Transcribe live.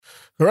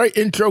All right,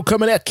 intro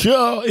coming at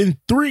you in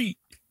 3,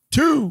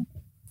 2.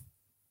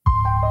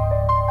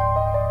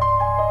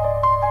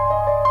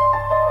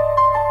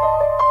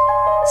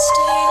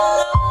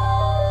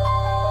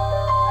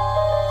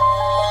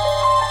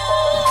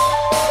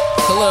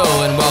 Hello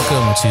and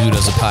welcome to Who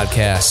Does a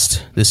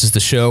Podcast. This is the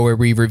show where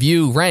we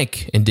review,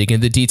 rank, and dig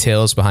into the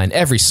details behind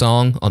every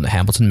song on the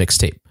Hamilton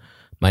mixtape.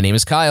 My name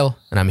is Kyle,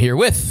 and I'm here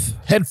with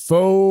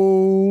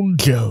Headphone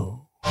Joe.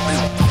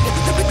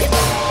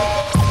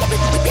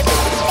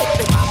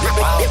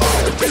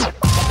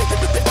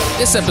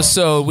 This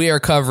episode, we are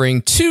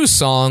covering 2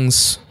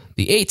 songs,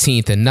 the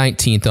 18th and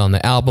 19th on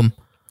the album,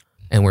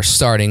 and we're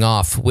starting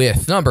off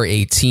with number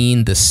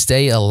 18, the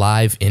Stay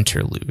Alive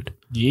interlude.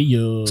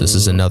 Yeah. So this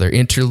is another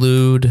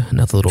interlude,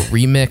 another little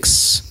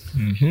remix.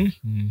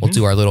 We'll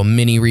do our little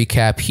mini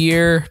recap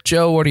here.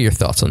 Joe, what are your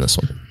thoughts on this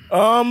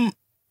one?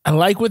 I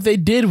like what they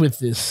did with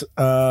this.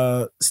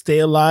 Stay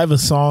Alive, a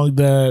song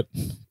that,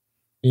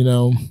 you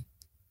know,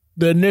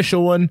 the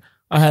initial one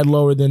I had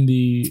lower than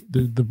the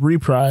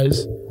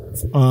reprise.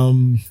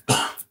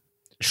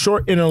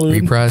 Short interlude.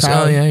 Reprise.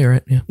 Kyle, Oh yeah, you're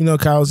right. Yeah. You know,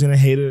 Kyle's gonna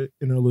hate an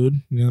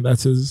interlude. You know,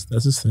 that's his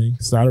thing.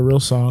 It's not a real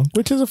song,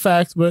 which is a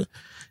fact, but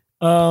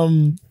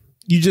you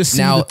just see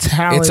the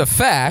talent. It's a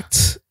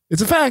fact.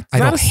 It's a fact. I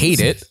don't hate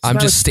it. I'm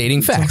just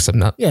stating facts. I'm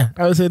not. Yeah,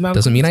 I would say not.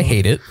 Doesn't mean I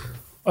hate it.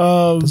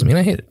 Doesn't mean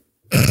I hate it.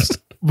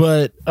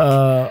 But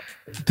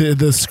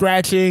the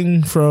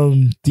scratching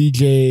from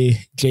DJ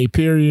J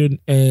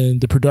Period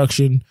and the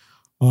production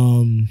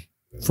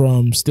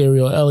from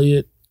Stereo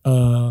Elliott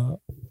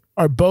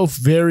are both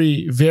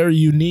very, very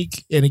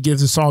unique, and it gives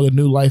the song a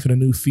new life and a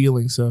new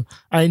feeling. So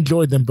I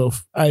enjoyed them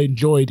both. I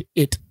enjoyed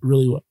it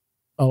really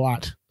a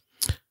lot.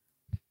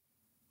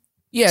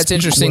 Yeah, it's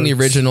interesting. The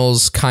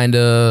originals kind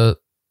of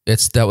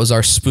that was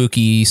our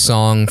spooky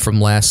song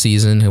from last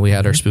season, and we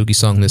had our spooky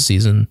song this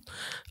season.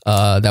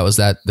 That was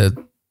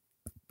the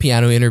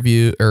piano intro.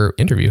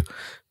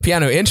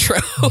 Piano.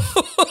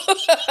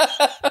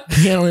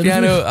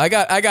 I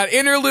got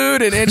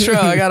interlude and intro.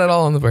 I got it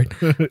all on the board.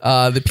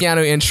 The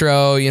piano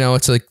intro, you know,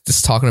 it's like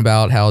just talking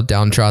about how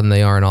downtrodden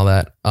they are and all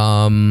that.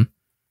 And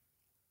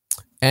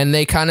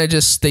they kind of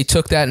they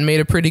took that and made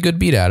a pretty good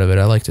beat out of it.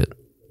 I liked it.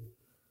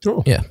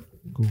 Cool. Yeah.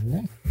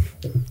 Cool.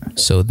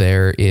 So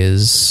there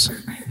is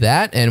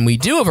that, and we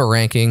do have a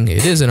ranking.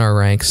 It is in our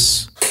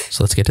ranks.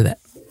 So let's get to that.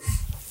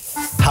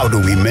 How do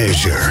we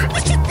measure?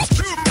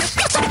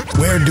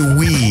 Where do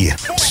we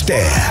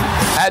stand?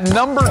 At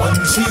number 1,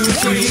 2,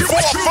 3,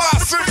 4,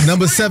 5, 6.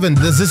 Number 7,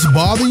 does this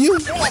bother you?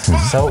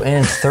 So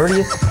in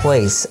 30th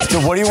place.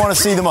 So what do you want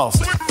to see the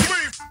most?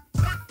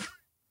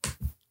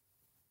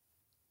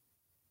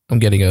 I'm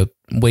getting a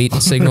wait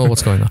signal.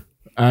 What's going on?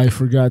 I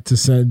forgot to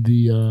send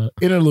the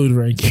interlude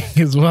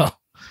ranking as well.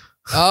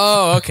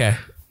 Oh, okay.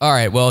 All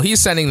right. Well, he's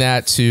sending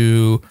that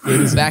to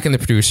back in the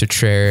producer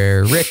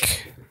chair,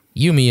 Rick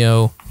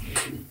Yumio.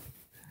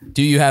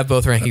 Do you have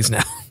both rankings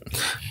now?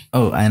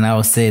 Oh, and I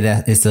would say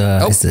that it's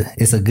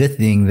a good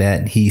thing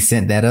that he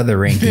sent that other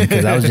ranking,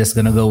 because I was just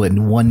gonna go with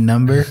one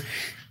number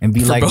and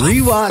be like,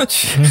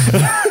 rewatch.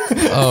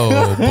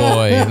 Oh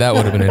boy, that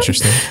would have been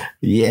interesting.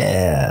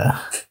 Yeah,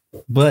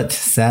 but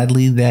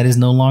sadly, that is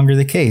no longer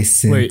the case.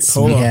 Since Wait,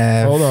 hold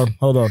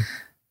on.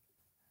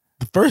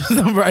 The first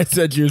number I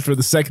sent you is for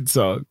the second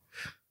song.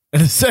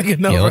 And the second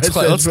number, let's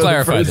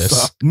clarify this.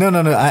 Song. No.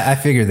 I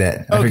figured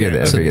that. I figured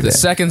that. The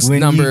second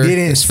number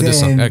is for this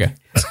song. Okay.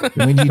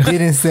 when you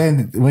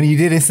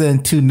didn't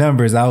send 2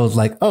 numbers, I was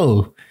like,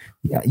 oh,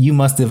 yeah, you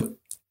must have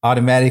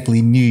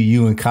automatically knew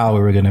you and Kyle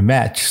were going to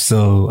match.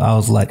 So I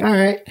was like, all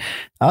right,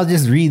 I'll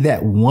just read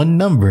that one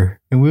number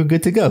and we're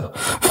good to go.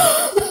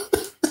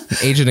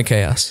 Agent of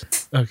Chaos.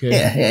 Okay.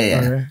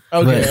 Yeah. Right.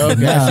 Okay.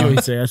 Now, I see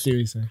what you're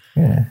saying.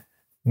 Yeah.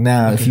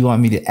 Now, if you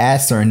want me to add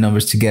certain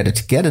numbers together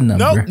to get a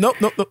number, nope.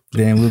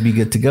 then we'll be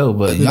good to go.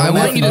 But I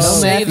want you to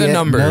say the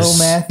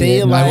numbers. I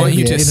want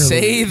you to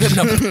say the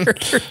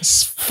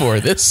numbers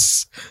for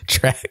this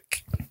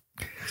track.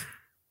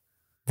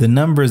 The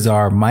numbers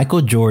are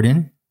Michael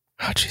Jordan.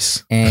 Oh,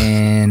 jeez.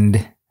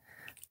 And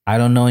I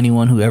don't know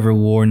anyone who ever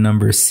wore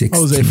number 16.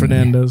 Jose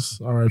Fernandez.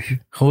 All right.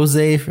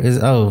 Jose is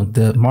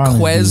the Marlins.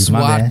 Quez dude,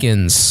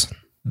 Watkins.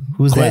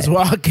 Who's Quez that?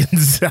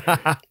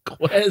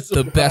 Watkins.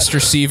 The best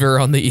receiver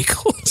on the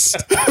Eagles.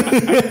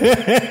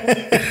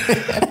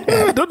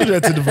 Don't do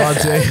that to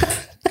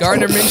Devontae.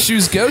 Gardner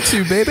Minshew's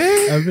go-to, baby.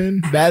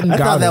 Evan Madden. I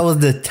thought that was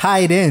the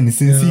tight end,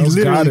 since he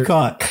literally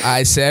caught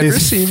I said his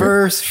receiver.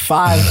 first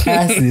 5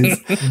 passes.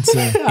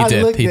 Insane.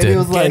 He did. It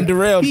was like, Getting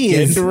derailed. he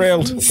Getting is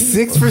derailed.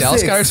 6 for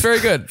Dallas 6 Goedert's very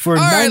good. for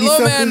All right, 90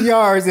 something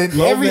yards, and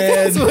every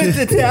pass went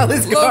to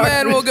Dallas Low Goedert.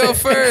 man will go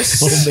first.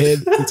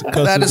 That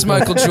That is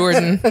Michael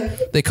Jordan.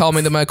 They call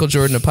me the Michael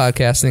Jordan of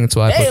podcasting. That's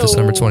why I put this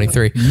number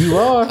 23. You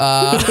are.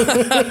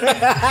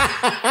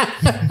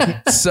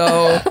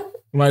 So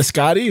Am I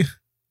Scotty?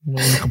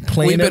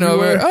 we've been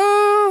over.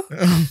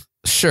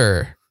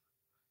 Sure.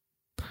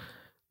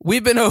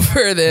 We've been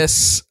over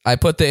this. I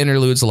put the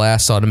interludes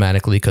last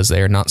automatically because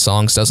they are not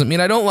songs. Doesn't mean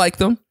I don't like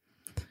them.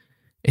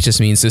 It just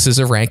means this is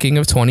a ranking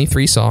of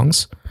 23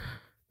 songs.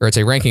 or it's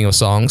a ranking of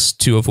songs,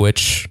 2 of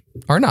which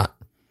are not.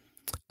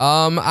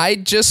 I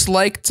just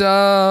liked,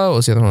 what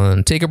was the other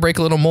one? Take a Break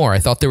a Little More. I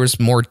thought there was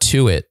more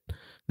to it.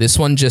 This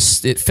one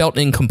it felt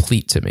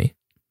incomplete to me.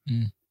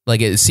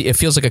 Like it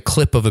feels like a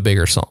clip of a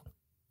bigger song.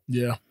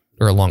 Yeah.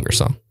 Or a longer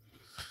song.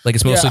 Like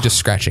it's mostly just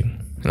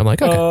scratching. And I'm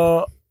like,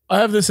 okay. I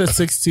have this at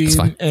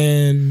 16,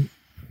 and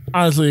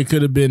honestly, it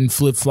could have been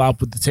flip-flop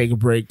with the Take a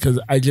Break, because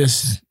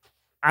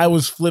I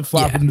was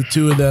flip-flopping the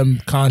 2 of them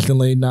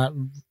constantly, not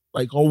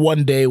like,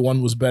 one day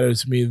one was better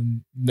to me,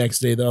 and the next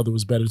day the other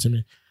was better to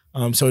me.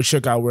 So it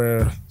shook out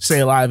where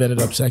Stay Alive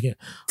ended up second.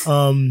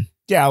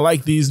 I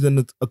like these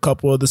than a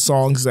couple of the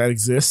songs that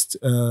exist,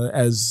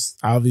 as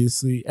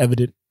obviously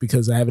evident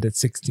because I have it at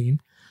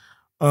 16.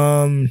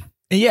 And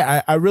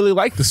I really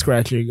like the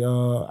scratching.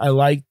 I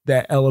like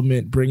that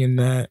element, bringing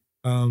that.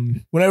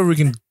 Whenever we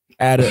can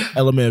add an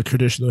element of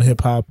traditional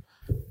hip hop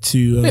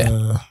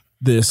to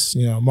this,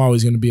 I'm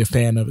always going to be a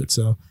fan of it.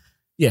 So,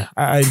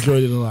 I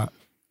enjoyed it a lot.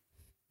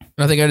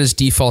 I think I just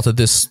defaulted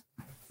this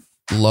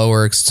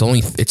lower.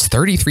 It's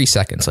 33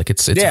 seconds. Like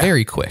it's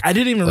very quick. I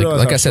didn't even realize.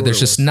 Like I said, there's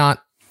just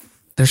not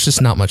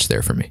much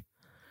there for me.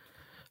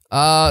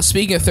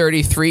 Speaking of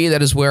 33,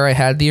 that is where I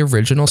had the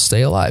original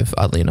Stay Alive.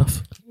 Oddly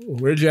enough,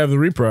 where'd you have the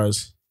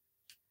reprise?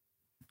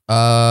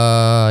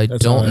 I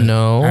don't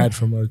know. I had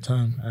from our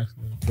time.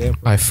 Actually,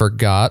 I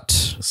forgot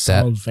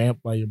that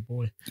Vamp by your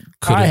boy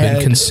could have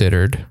been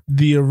considered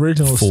the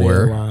original Stay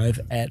Alive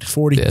at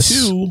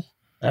 42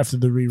 after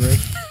the re-rank,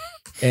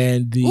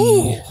 and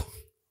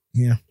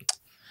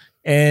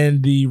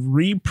and the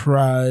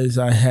reprise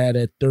I had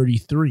at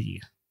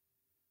 33.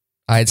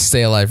 I had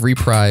Stay Alive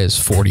reprise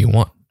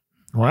 41.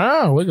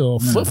 Wow, we go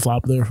flip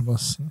flop there from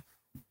us.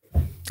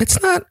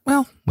 It's not,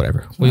 well,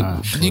 whatever.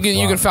 You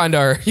can find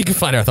our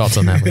thoughts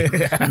on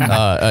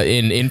that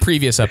in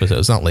previous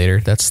episodes, not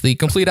later. That's the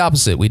complete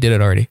opposite. We did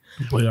it already.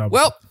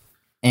 Well,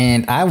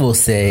 and I will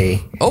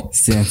say,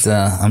 since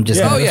I'm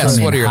just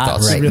what are your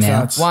thoughts right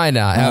now? Why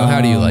not?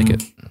 How do you like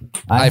it?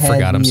 I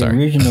forgot. I'm sorry.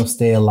 The original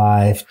Stay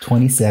Alive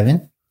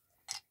 27,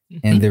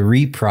 and the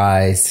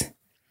reprise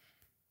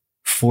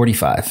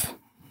 45.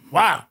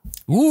 Wow.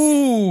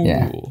 Ooh.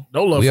 Yeah.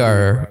 No love. We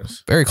are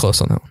very close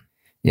on that one.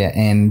 Yeah,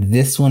 and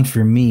this one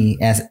for me,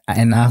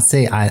 and I'll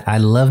say I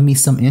love me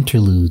some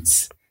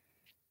interludes,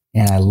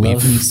 and I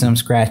love me some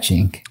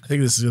scratching. I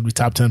think this is gonna be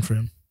top 10 for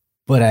him.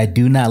 But I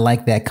do not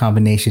like that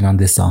combination on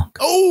this song.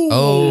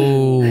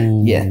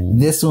 Oh, yeah,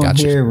 this one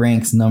here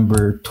ranks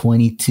number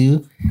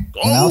 22, and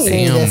I'll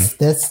say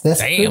that's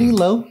pretty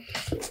low.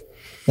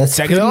 That's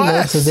second to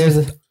last. Because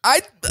there's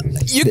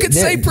you could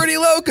say pretty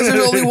low because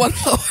there's only one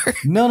lower.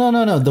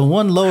 No. The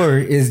one lower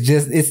is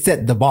it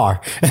set the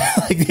bar.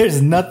 Like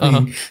there's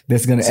nothing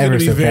that's gonna ever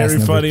surpass. It's gonna be very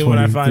funny when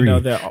I find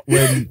out that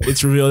when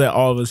it's revealed that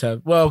all of us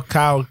have. Well,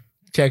 Kyle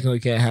technically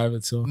can't have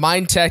it, so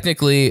mine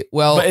technically.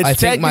 Well, but it's I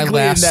think my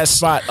last in that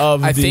spot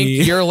of I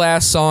think your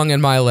last song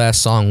and my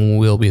last song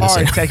will be the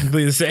same.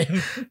 Technically the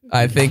same.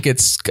 I think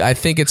it's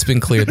been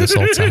clear this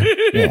whole time.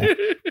 Yeah,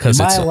 because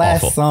my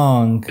last awful.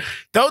 Song.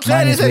 Don't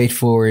say anything. Wait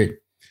for it.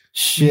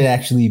 Should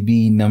actually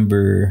be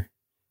number,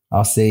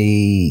 I'll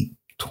say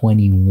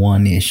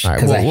 21-ish.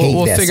 Because right,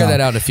 we'll figure that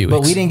out in a few weeks.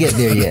 But we didn't get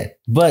there yet.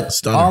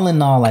 But all in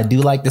all, I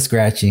do like the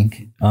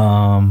scratching.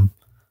 But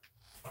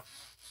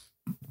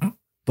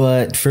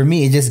for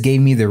me, it just gave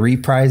me the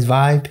reprise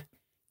vibe.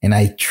 And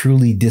I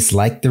truly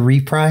dislike the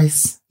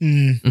reprise.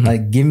 Mm-hmm.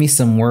 Like, give me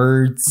some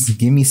words.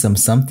 Give me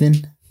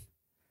something.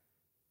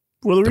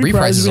 Well, the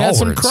reprise had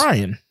some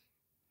crying.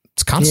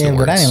 It's constant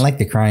words. But I didn't like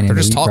the crying in the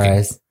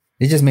reprise. Talking.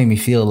 It just made me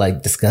feel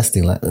like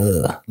disgusting. Like,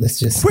 let's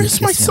just. Where's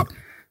my son?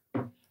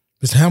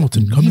 Mr.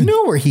 Hamilton, come in. You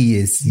know where he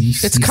is.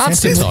 It's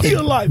constant talking.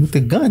 With the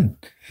gun.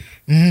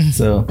 Mm-hmm.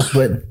 So,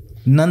 but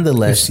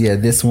nonetheless,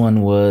 this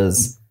one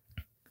was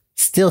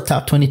still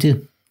top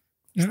 22.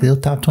 Still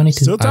top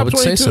 22. Still top I would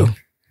 22. say so.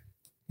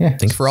 Yeah. I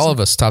think for all of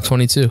us, top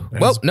 22.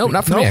 Well, no,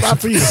 not for me.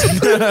 Not for you. Top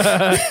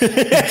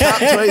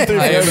 23.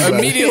 I am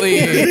immediately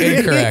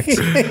incorrect.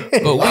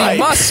 But we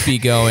must be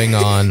going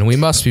on. We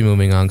must be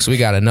moving on because we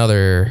got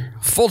another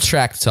full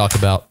track to talk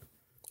about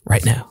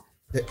right now.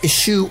 The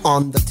issue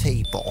on the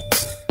table.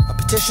 A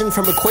petition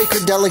from a Quaker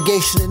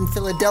delegation in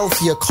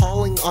Philadelphia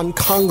calling on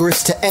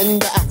Congress to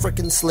end the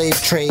African slave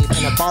trade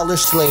and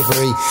abolish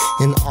slavery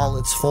in all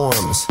its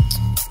forms.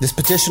 This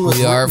petition was.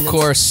 We are, of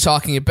course,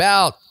 talking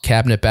about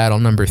Cabinet Battle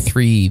number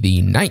 3,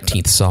 the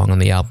 19th song on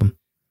the album.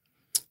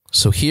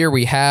 So here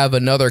we have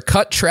another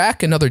cut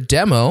track, another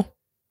demo.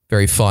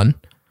 Very fun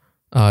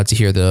to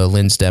hear the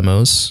Lynn's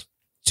demos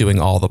doing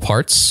all the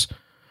parts.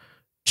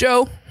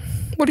 Joe,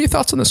 what are your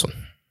thoughts on this one?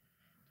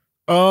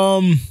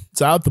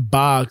 It's out the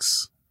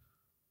box.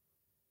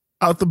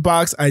 Out the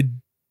box, I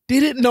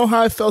didn't know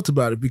how I felt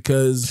about it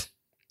because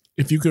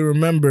if you can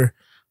remember,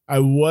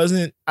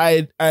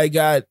 I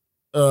got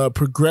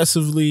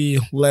progressively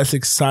less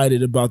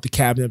excited about the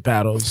Cabinet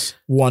Battles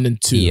 1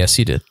 and 2. Yes,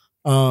 you did.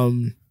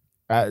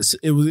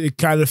 It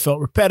kind of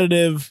felt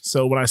repetitive.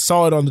 So when I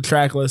saw it on the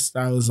track list,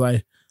 I was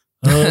like,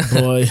 oh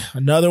boy,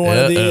 another one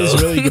of these.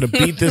 Really, you're gonna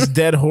beat this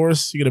dead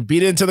horse? You're gonna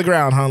beat it into the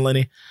ground, huh,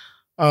 Lenny?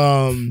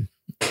 And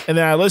then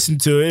I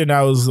listened to it and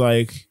I was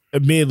like,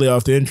 immediately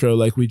off the intro,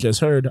 like we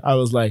just heard, I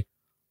was like,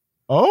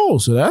 oh,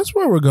 so that's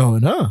where we're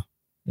going, huh?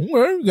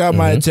 Well, got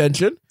my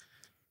attention.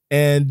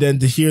 And then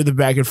to hear the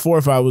back and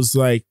forth, I was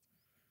like,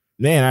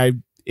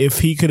 man, if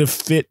he could have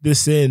fit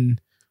this in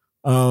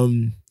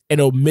and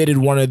omitted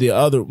one or the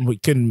other, we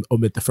couldn't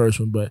omit the first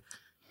one, but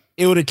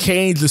it would have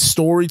changed the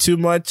story too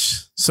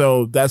much.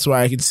 So that's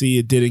why I can see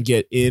it didn't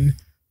get in.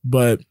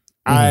 But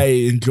I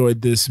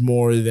enjoyed this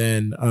more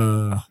than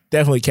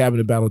definitely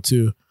Cabinet Battle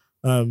 2.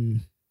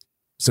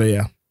 So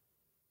yeah.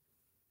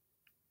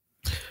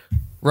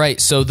 Right.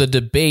 So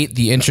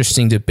the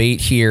interesting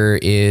debate here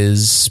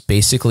is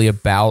basically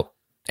about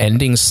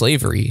ending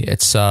slavery.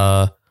 It's,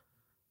 I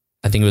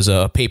think it was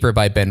a paper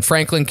by Ben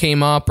Franklin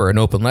came up, or an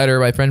open letter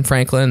by Ben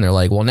Franklin. They're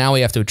like, well, now we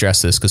have to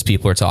address this because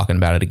people are talking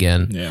about it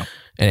again. Yeah.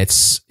 And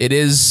it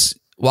is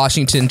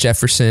Washington,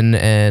 Jefferson,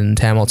 and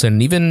Hamilton,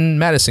 and even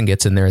Madison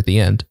gets in there at the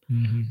end,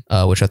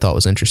 which I thought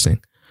was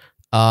interesting.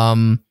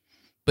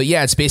 But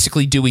yeah, it's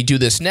basically, do we do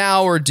this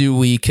now or do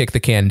we kick the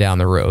can down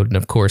the road? And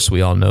of course,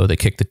 we all know they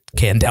kicked the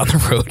can down the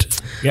road.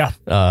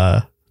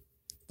 Yeah.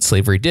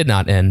 Slavery did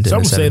not end. Some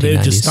in the say 1790s. they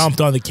just stomped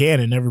on the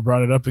can and never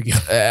brought it up again.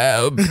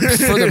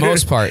 For the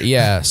most part,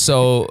 yeah.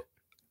 So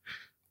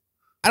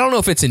I don't know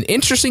if it's an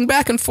interesting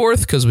back and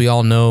forth because we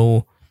all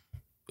know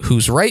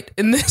who's right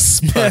in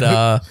this,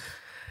 but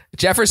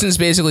Jefferson's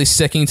basically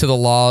sticking to the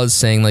laws,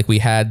 saying like we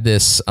had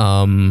this.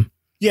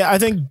 Yeah, I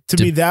think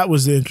to me that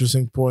was the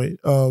interesting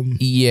point.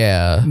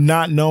 Yeah,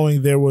 not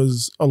knowing there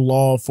was a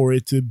law for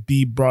it to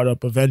be brought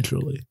up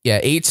eventually. Yeah,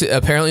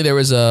 apparently there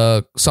was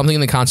something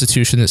in the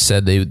Constitution that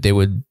said they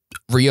would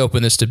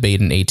reopen this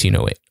debate in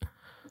 1808.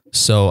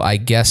 So I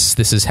guess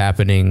this is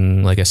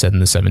happening, like I said, in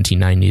the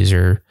 1790s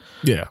or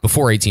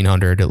before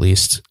 1800 at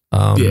least.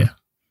 Because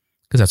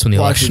that's when the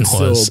election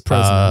was.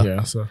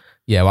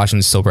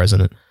 Washington's still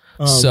president.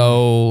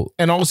 So,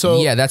 and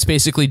also, that's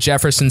basically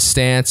Jefferson's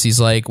stance.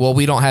 He's like, well,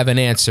 we don't have an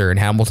answer. And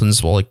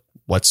Hamilton's, well, like,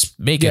 let's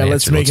make an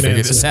answer. Let's figure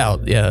this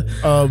out. Yeah.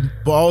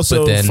 But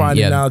also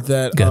finding out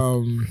that,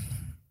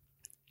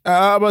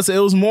 I must say it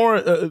was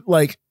more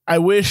like, I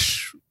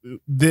wish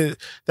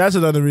that's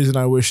another reason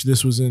I wish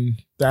this was in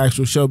the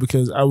actual show,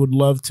 because I would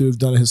love to have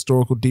done a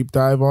historical deep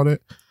dive on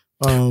it.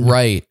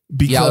 Right.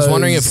 Because, I was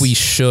wondering if we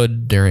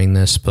should during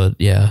this, but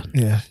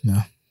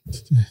no.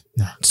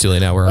 It's too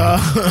late now.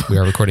 We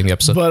are recording the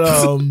episode.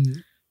 But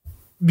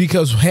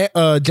because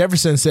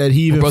Jefferson said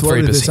he even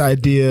floated this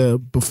idea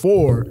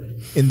before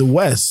in the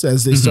West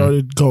as they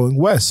started going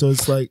west. So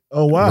it's like,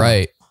 oh wow,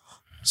 right.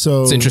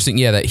 So it's interesting,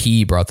 that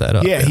he brought that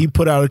up. Yeah, he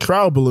put out a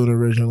trial balloon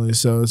originally.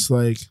 So it's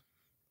like,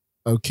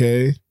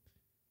 okay,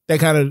 that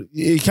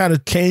kind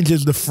of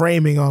changes the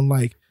framing on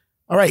like,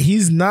 all right,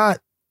 he's not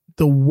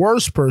the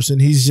worst person.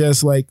 He's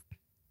just like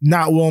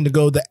not willing to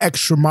go the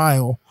extra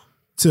mile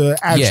to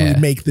actually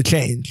make the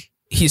change.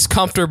 He's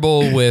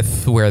comfortable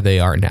with where they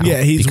are now.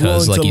 Yeah, he's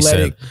willing to let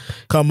it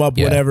come up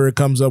whenever it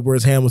comes up,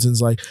 whereas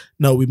Hamilton's like,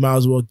 no, we might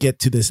as well get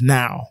to this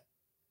now.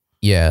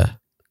 Yeah.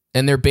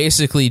 And they're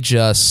basically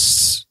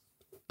just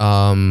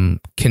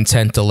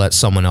content to let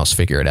someone else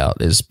figure it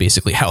out is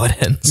basically how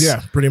it ends.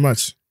 Yeah, pretty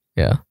much.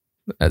 Yeah.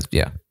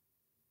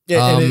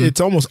 Yeah, and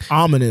it's almost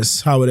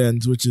ominous how it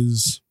ends, which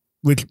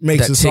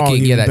makes the song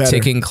even better.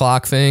 Ticking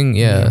clock thing.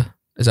 Yeah.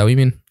 Is that what you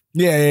mean?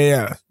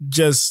 Yeah.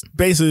 Just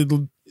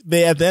basically,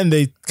 at the end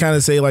they kind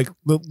of say like,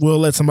 "We'll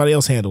let somebody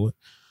else handle it."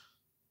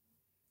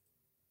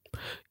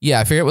 Yeah,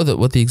 I forget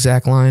what the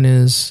exact line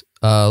is.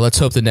 Let's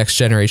hope the next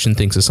generation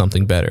thinks of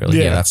something better. Like,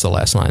 that's the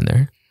last line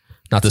there.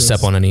 Not to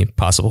step on any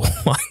possible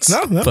lines.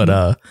 No.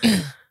 But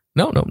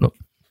no.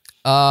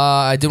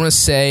 I do want to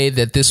say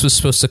that this was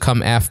supposed to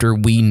come after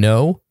We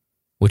Know,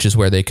 which is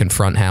where they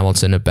confront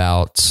Hamilton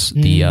about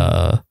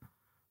the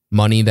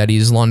money that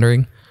he's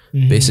laundering,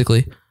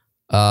 basically.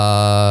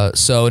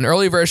 So an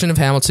early version of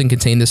Hamilton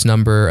contained this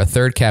number, a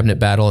third cabinet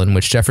battle in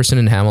which Jefferson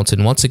and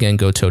Hamilton once again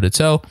go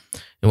toe-to-toe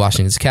in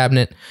Washington's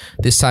cabinet,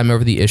 this time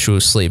over the issue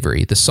of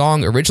slavery. The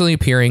song, originally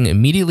appearing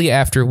immediately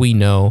after We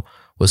Know,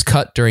 was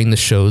cut during the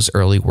show's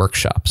early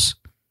workshops.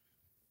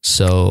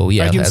 So,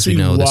 as we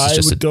know, this is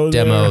just a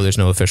demo. There's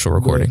no official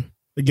recording.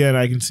 Again,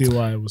 I can see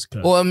why it was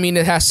cut. Well, I mean,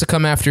 it has to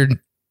come after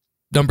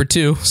number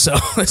 2, so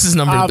this is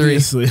number 3.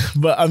 Obviously,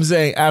 but I'm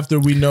saying after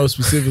We Know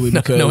specifically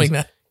because knowing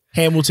that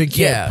Hamilton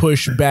can't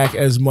push back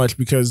as much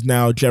because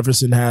now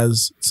Jefferson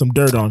has some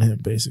dirt on him,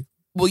 basically.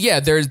 Well, yeah,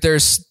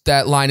 there's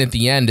that line at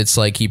the end. It's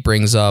like Hamilton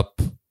brings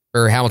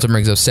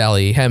up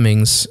Sally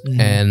Hemings,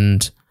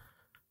 and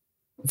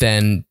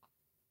then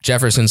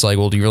Jefferson's like,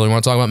 well, do you really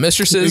want to talk about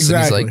mistresses?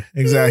 Exactly. And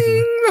he's like,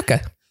 okay.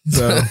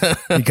 So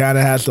you kind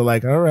of have to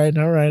like, all right.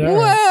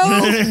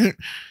 Well,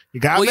 you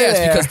got me it's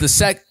there. because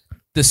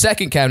the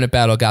second cabinet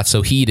battle got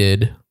so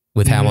heated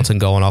with Hamilton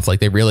going off,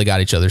 like they really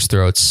got each other's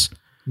throats.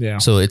 Yeah.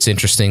 So it's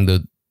interesting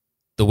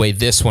the way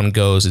this one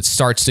goes. It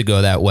starts to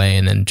go that way,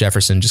 and then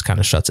Jefferson just kind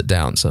of shuts it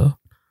down. So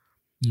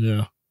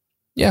yeah.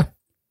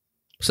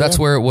 So that's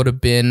where it would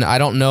have been. I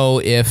don't know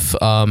if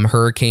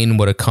Hurricane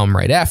would have come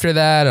right after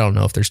that. I don't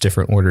know if there's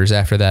different orders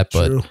after that,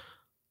 but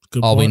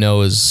all we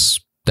know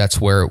is that's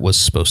where it was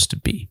supposed to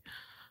be.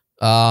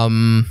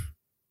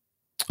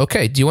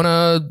 Okay, do you want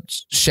to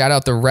shout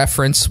out the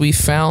reference we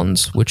found,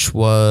 which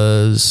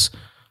was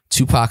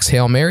Tupac's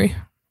Hail Mary?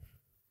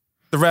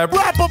 The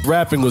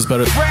rapping was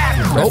better.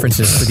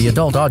 References for the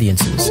adult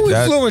audiences. Who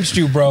influenced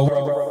you, bro?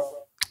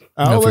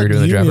 I'll if we were let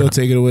doing the Yumio drama.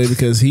 take it away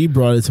because he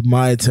brought it to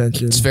my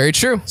attention. It's very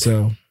true.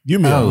 So,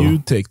 Yumio, you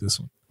take this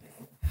one.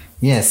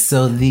 Yes,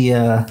 so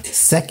the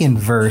second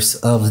verse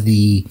of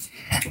the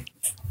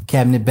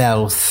Cabinet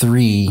Battle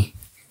 3.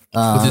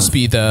 Would this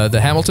be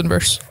the Hamilton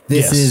verse?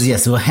 This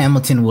is what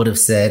Hamilton would have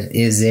said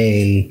is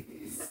a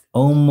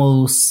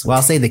almost, well,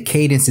 I'll say the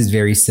cadence is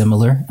very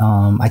similar.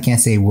 I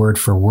can't say word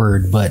for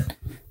word, but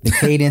the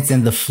cadence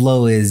and the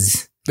flow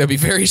is... That'd be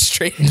very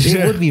strange.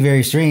 It would be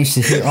very strange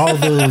to hear all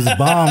those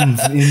bombs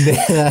in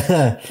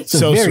there. It's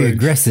a very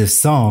aggressive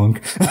song.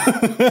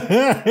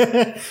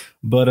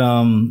 But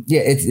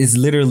yeah, it's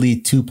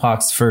literally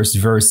Tupac's first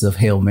verse of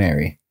Hail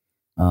Mary.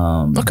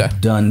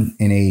 Done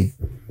in a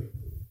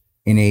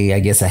I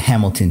guess a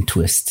Hamilton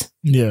twist.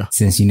 Yeah.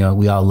 Since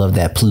we all love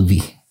that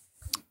Pluvy.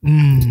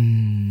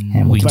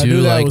 We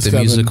do like the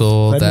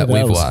musical that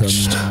we've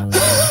watched.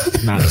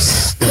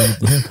 Nice.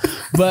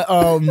 But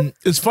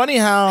it's funny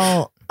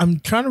how I'm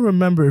trying to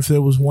remember if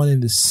there was one in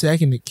the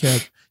second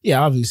camp.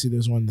 Yeah, obviously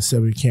there's one in the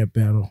second camp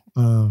battle.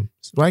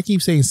 Why I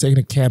keep saying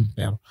second camp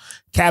battle?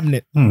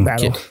 Cabinet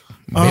battle.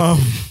 The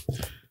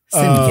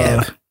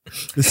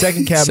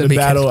second cabinet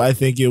battle, I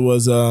think it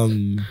was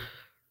and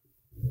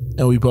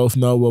we both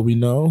know what we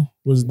know.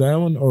 Was it that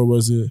one or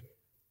was it?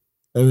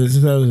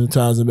 There's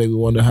times that make me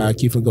wonder how I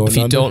keep from going. If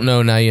you don't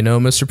know, now you know,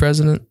 Mr.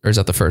 President, or is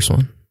that the first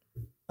one?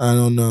 I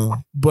don't know,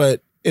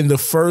 but in the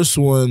first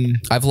one,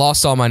 I've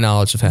lost all my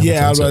knowledge of Hamilton.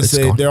 Yeah, I was about to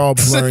say they're all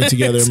blurring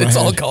together in my It's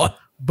head. all gone.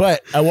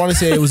 But I want to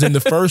say it was in the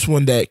first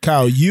one that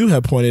Kyle, you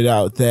had pointed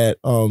out that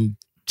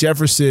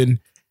Jefferson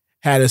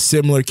had a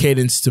similar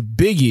cadence to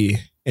Biggie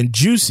and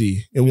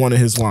Juicy in one of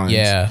his lines.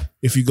 Yeah,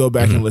 if you go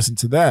back and listen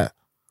to that,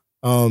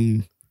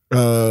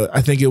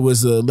 I think it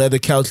was a leather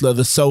couch,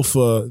 leather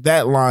sofa.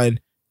 That line.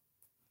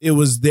 It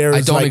was there.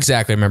 I don't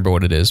exactly remember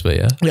what it is, but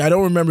yeah. Yeah, I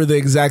don't remember the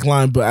exact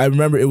line, but I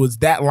remember it was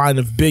that line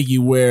of Biggie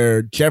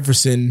where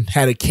Jefferson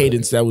had a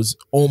cadence that was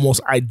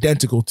almost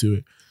identical to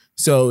it.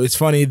 So it's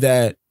funny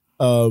that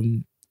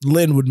Lynn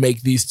would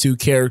make these two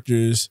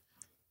characters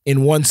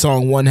in one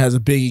song. One has a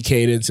Biggie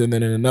cadence, and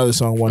then in another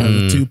song, one has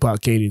a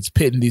Tupac cadence.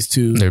 Pitting these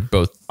two, they're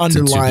both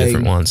underlying two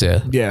different ones.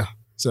 Yeah, yeah.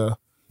 So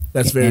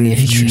that's very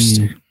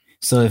interesting.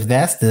 So if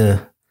that's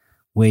the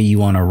way you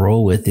want to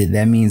roll with it,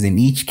 that means in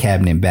each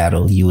cabinet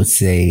battle you would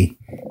say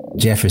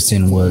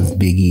Jefferson was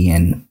Biggie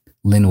and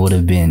Lynn would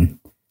have been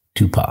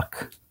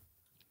Tupac.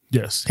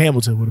 Yes,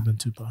 Hamilton would have been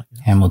Tupac.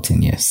 Yeah.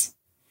 Hamilton, yes.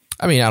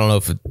 I mean, I don't know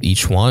if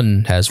each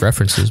one has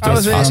references,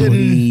 but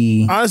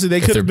honestly,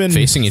 they could have been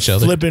facing each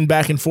other, flipping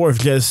back and forth.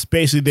 Just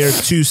basically, they're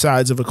two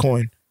sides of a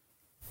coin.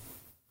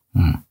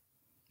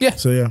 Yeah.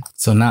 So yeah.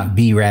 So not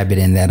B Rabbit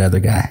and that other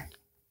guy.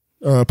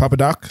 Papa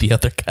Doc. The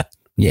other guy.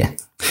 Yeah.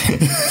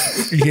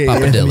 Yeah,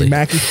 Papa Dilly.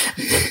 Mackie.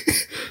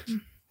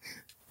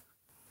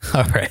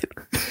 All right.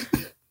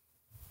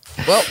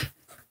 Well,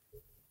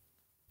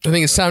 I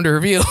think it's time to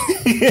reveal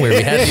where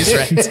we had these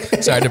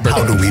ranks. Sorry to burn.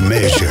 How do we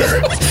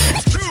measure?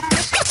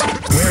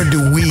 Where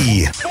do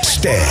we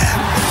stand?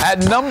 At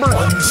number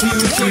 1, 2,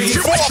 3,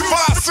 4,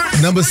 5,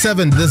 6. Number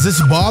 7, does this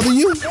bother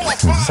you?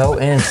 So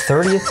in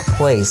 30th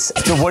place.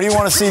 So what do you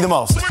want to see the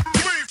most?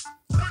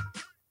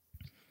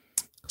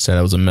 So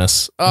that was a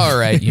mess. All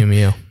right,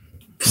 Yumio.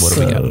 What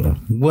do we got?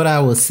 What I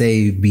would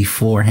say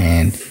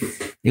beforehand,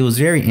 it was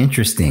very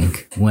interesting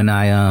when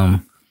I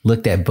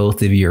looked at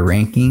both of your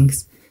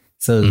rankings.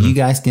 So you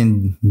guys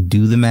can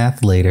do the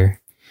math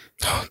later.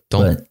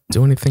 Don't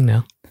do anything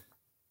now.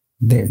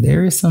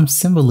 There is some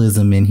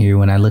symbolism in here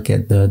when I look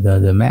at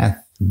the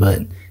math,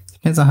 but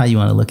depends on how you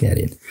want to look at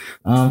it.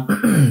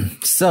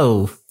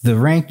 So the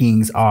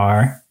rankings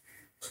are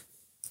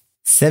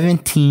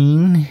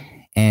 17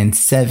 and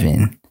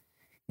 7.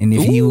 And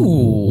if you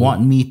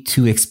want me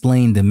to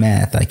explain the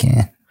math, I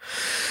can.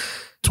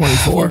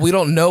 24. Well, we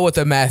don't know what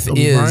the math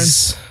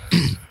is.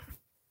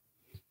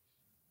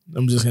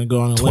 I'm just gonna go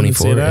on a limb and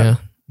 24. say that. Yeah.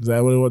 Is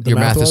that what the Your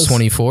math was? is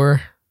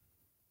 24?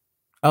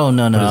 Oh,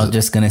 no. I was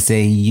just going to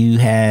say you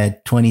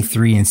had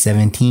 23 and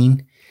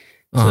 17.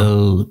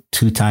 So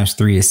 2 times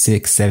 3 is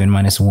 6. 7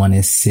 minus 1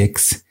 is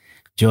 6.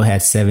 Joe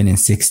had 7 and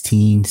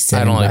 16.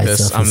 7 I don't like by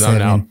this. itself is I'm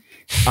 7. out.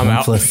 I'm 1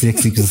 out. plus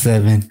 6 equals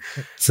 7.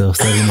 So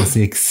 7 and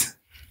 6.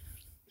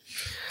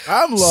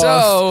 I'm lost.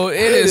 So it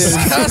is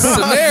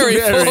customary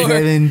for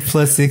 7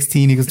 plus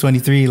 16 equals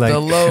 23. Like the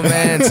low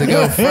man to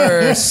go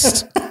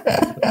first.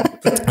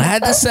 I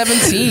had the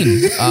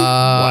 17.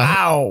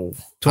 Wow.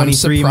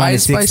 23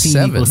 minus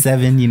 16 equals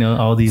 7. You know,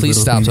 all these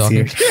Please little stop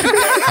things talking. here.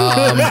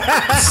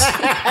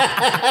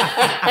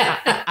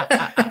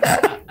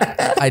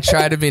 I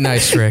try to be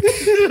nice, Rick.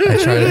 I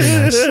try to be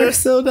nice. You're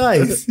so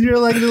nice. You're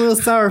like a little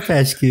Sour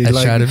Patch Kid.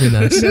 I try to be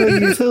nice.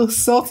 You're so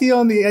salty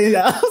on the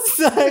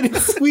outside and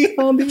sweet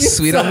on the inside.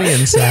 Sweet on the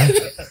inside.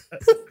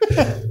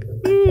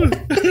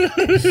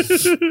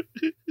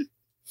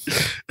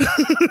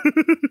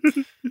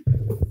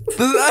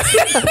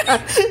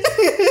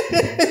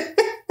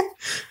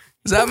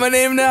 Is that my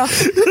name now?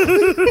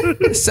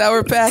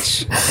 Sour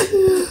Patch.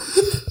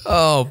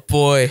 Oh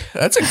boy,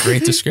 that's a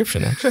great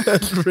description. Actually,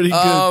 That's pretty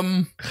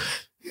good.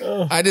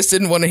 I just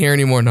didn't want to hear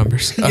any more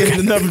numbers. Yeah,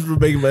 the numbers were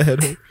making my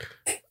head hurt.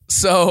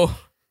 So,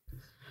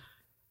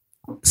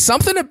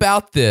 something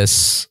about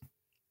this,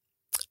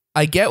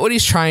 I get what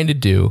he's trying to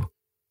do.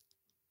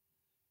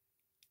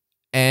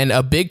 And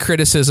a big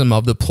criticism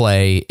of the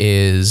play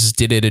is,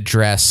 did it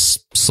address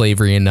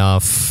slavery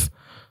enough?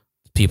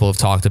 People have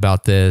talked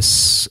about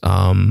this.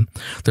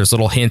 There's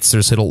little hints,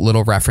 there's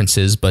little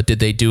references, but did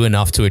they do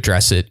enough to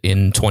address it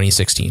in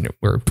 2016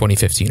 or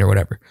 2015 or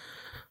whatever?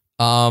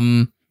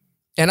 And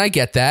I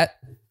get that.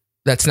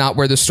 That's not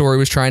where the story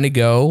was trying to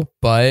go,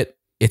 but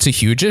it's a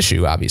huge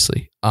issue,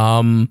 obviously.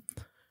 And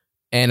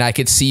I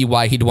could see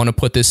why he'd want to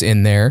put this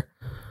in there.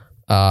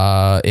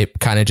 It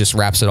kind of just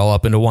wraps it all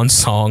up into one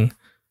song.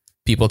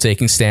 People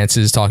taking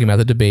stances, talking about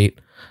the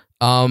debate.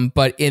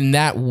 But in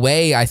that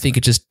way, I think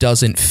it just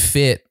doesn't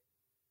fit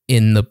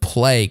in the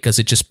play because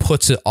it just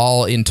puts it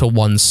all into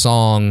one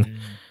song.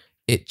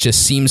 It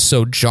just seems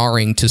so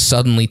jarring to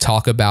suddenly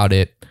talk about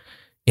it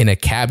in a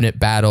cabinet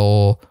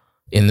battle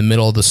in the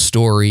middle of the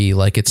story.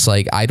 Like, it's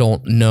like, I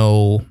don't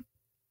know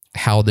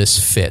how this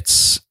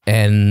fits.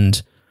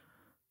 And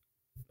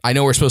I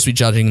know we're supposed to be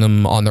judging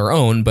them on their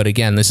own, but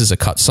again, this is a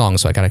cut song.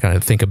 So I gotta kind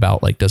of think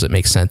about, like, does it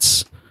make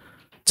sense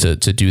to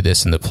do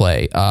this in the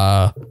play?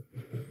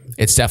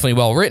 It's definitely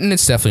well written.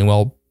 It's definitely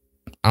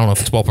I don't know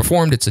if it's well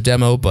performed. It's a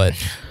demo, but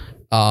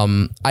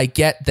I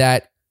get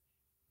that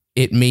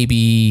it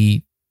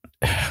maybe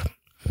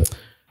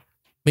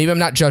I'm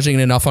not judging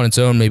it enough on its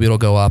own. Maybe it'll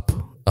go up.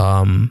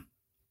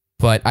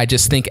 But I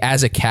just think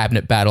as a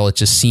cabinet battle, it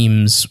just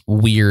seems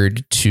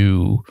weird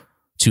to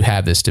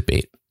have this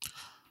debate.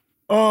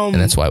 And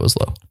that's why it was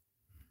low.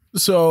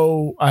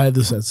 So I had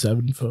this at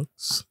 7,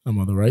 folks. I'm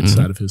on the right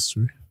side of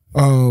history.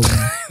 Well,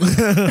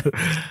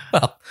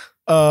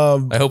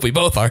 I hope we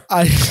both are.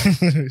 I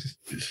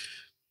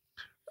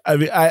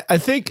mean, I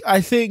think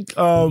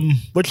what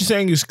you're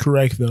saying is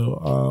correct,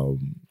 though.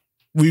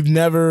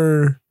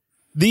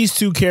 These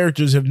two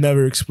characters have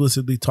never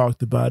explicitly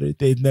talked about it.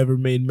 They've never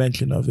made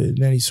mention of it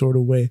in any sort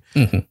of way.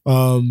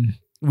 Mm-hmm.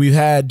 We've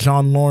had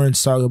John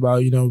Lawrence talk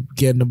about,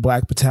 getting a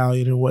black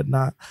battalion and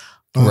whatnot.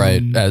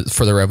 Right.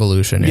 For the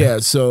revolution. Yeah.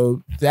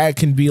 So that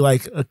can be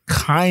like a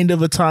kind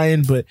of a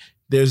tie-in, but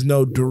there's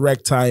no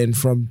direct tie-in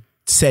from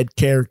said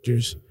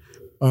characters.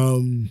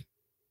 So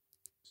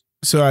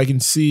I can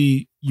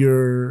see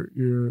your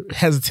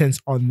hesitance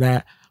on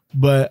that,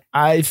 but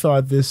I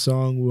thought this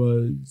song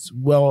was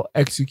well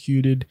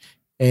executed,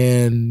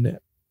 and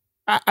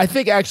I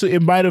think actually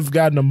it might have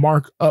gotten a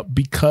mark up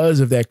because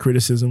of that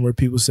criticism where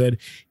people said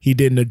he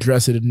didn't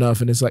address it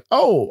enough, and it's like,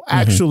 oh,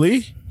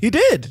 actually he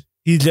did.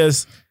 It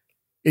just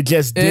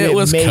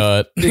didn't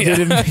cut. It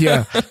didn't,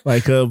 yeah,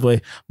 like oh boy,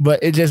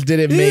 but it just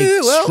didn't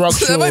make structural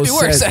sense. That might be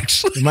worse,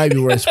 actually. It might be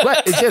worse,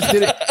 but it just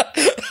didn't.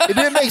 It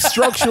didn't make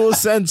structural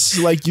sense,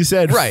 like you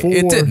said, right? For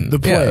it didn't. The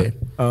play.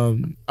 Yeah.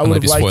 I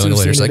would have liked to a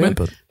later see segment,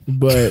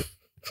 but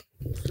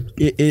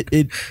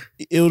it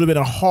would have been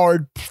a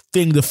hard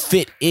thing to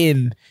fit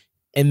in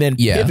and then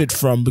pivot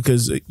from,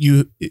 because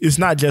it's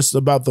not just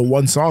about the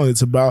one song,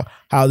 it's about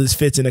how this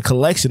fits in a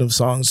collection of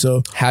songs.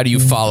 So how do you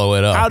follow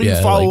it up? How do you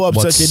follow up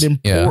such an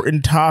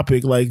important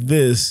topic like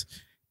this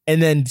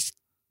and then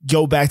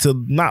go back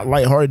to not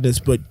lightheartedness,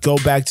 but go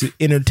back to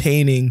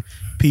entertaining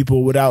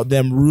people without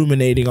them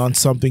ruminating on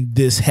something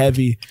this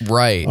heavy?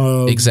 Right.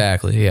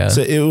 Exactly. Yeah.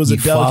 So it was a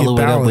delicate follow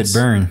balance. It up with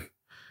Burn.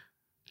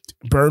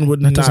 Burn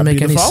would not doesn't be make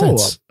the any follow-up.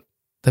 sense.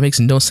 That makes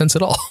no sense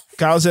at all.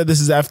 Kyle said this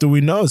is after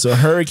we know. So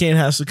Hurricane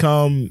has to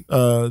come.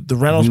 The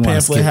Reynolds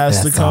pamphlet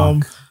has to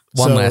come.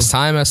 One last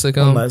time has to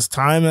come. One last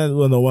time.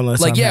 One last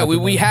like, time. yeah,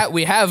 we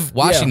have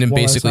Washington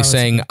basically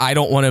saying, I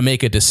don't want to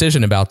make a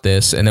decision about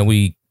this. And then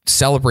we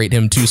celebrate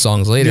him 2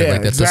 songs later. Yeah,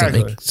 like, that exactly.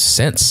 doesn't make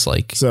sense.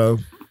 Like, so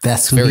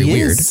that's who very he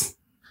weird. Is.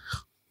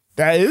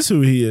 That is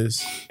who he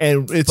is,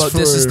 and it's. But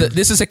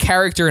this is a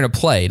character in a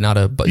play, not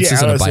a. But this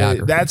isn't a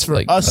biography. That's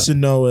for us to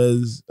know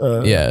as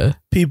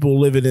people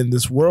living in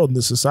this world, in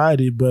this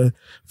society. But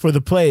for the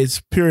play,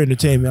 it's pure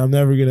entertainment. I'm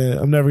never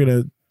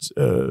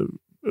gonna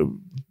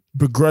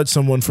begrudge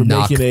someone for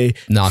making a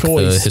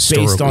choice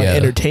based on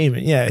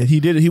entertainment. Yeah,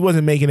 he did. He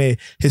wasn't making a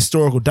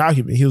historical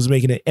document. He was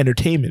making an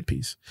entertainment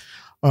piece.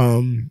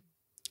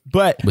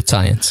 But with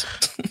tie-ins.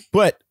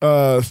 But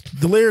the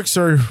lyrics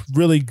are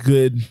really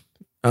good.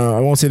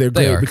 I won't say they're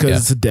great because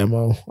it's a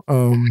demo.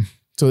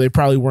 So they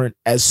probably weren't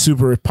as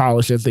super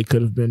polished as they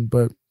could have been,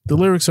 but the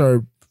lyrics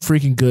are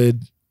freaking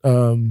good.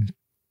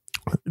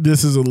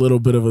 This is a little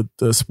bit of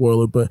a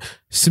spoiler, but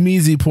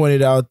Smeezy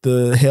pointed out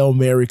the Hail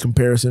Mary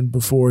comparison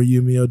before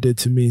Yumio did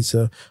to me.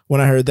 So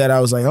when I heard that, I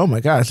was like, oh my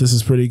gosh, this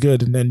is pretty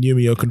good. And then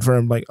Yumio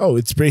confirmed, like, oh,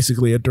 it's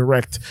basically a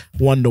direct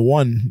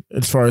 1-to-1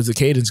 as far as the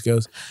cadence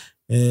goes.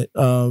 And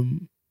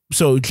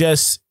so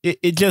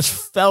it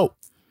just felt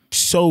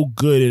so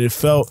good, and it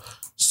felt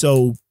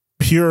so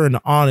pure and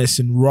honest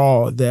and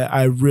raw that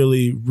I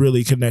really,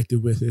 really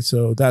connected with it.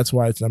 So that's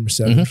why it's number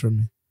 7 for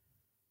me.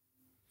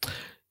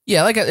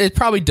 Yeah, like it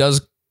probably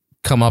does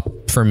come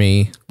up for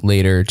me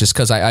later, just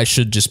because I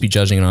should just be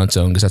judging it on its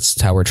own, because that's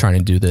how we're trying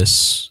to do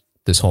this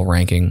whole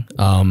ranking.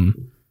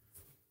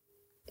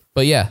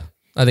 But yeah,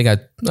 I think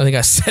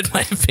I said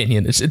my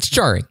opinion. It's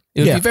jarring.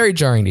 It would be very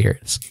jarring to hear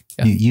this.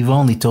 Yeah. You've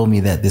only told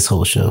me that this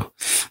whole show.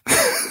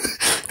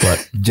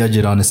 What? Judge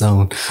it on its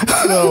own.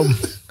 Well,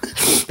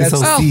 this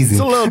whole season. It's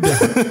a little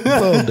different.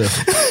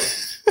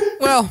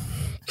 Well,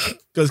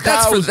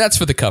 because that's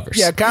for the covers.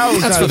 Yeah, Kyle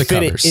was that's trying for to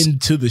fit it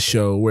into the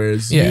show,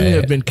 whereas you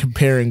have been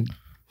comparing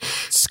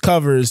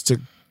covers to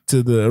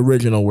the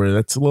original, where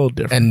that's a little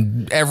different.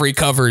 And every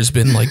cover has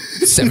been like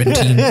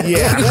 17.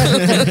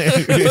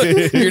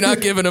 Yeah. You're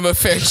not giving them a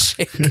fair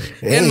shake,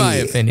 in my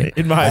opinion.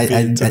 In my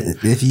opinion.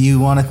 If you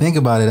want to think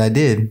about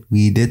it,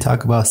 we did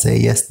talk about Say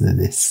Yes to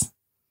This.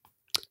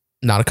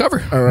 Not a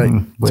cover. All right.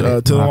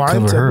 To the line.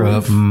 Cover her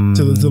up.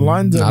 To the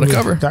line. Not a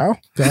cover. Kyle,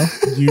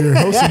 you're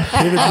hosting.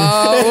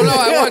 Well, no,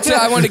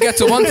 I want to get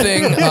to one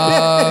thing.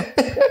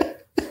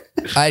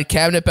 I had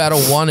Cabinet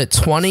Battle 1 at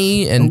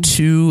 20 and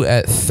 2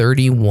 at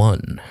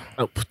 31.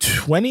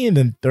 20 and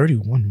then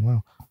 31.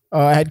 Wow.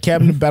 I had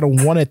Cabinet Battle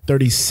 1 at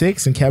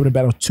 36 and Cabinet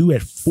Battle 2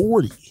 at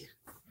 40.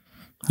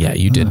 Yeah,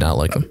 you did not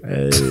like them.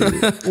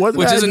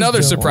 Which is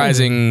another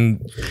surprising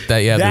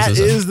that,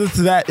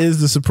 that is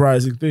the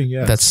surprising thing.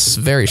 Yeah. That's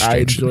very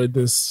strange. I enjoyed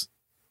this.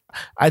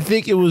 I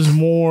think it was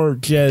more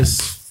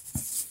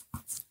just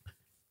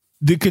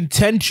the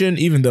contention,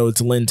 even though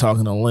it's Lynn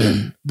talking to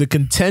Lynn, the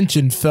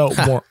contention felt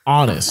more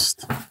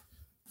honest,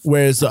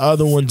 whereas the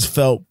other ones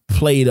felt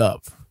played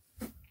up.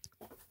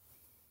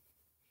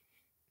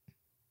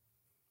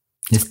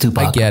 It's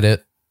Tupac. I get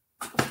it.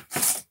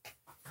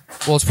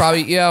 Well, it's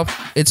probably,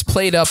 it's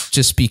played up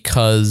just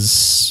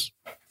because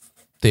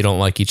they don't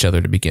like each other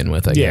to begin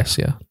with, I guess.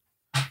 Yeah.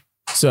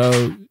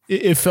 So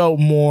it felt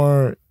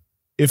more,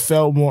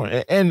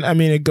 and I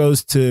mean, it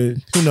goes to,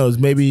 who knows,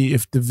 maybe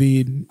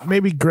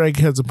Greg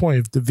has a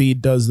point. If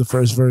David does the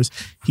first verse,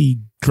 he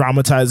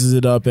dramatizes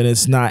it up and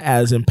it's not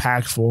as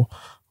impactful.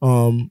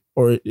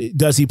 Or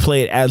does he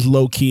play it as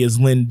low key as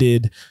Lynn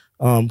did?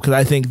 Because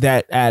I think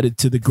that added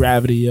to the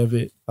gravity of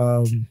it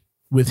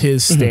with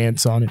his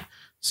stance on it.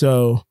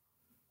 So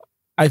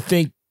I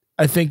think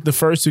the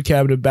first two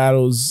Cabinet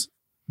Battles,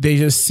 they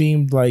just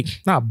seemed like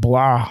not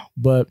blah,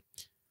 but,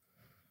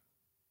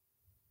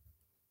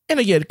 and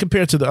again,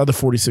 compared to the other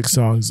 46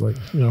 songs, like,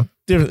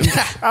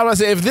 different. I would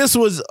say if this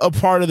was a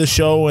part of the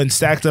show and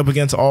stacked up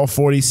against all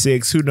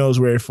 46, who knows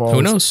where it falls?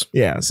 Who knows?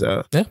 Yeah.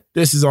 So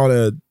this is on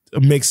a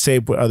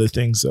mixtape with other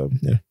things, so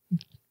yeah,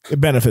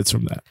 it benefits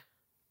from that.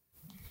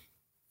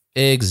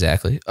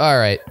 Exactly. All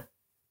right.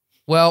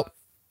 Well,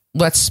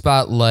 let's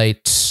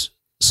spotlight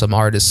some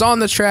artists on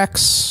the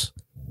tracks,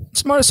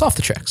 some artists off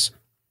the tracks.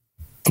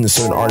 And a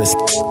certain artist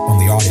on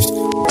the artist.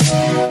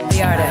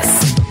 The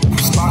artist.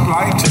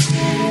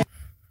 Spotlight.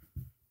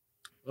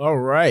 All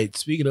right.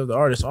 Speaking of the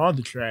artists on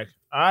the track,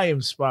 I am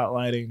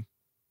spotlighting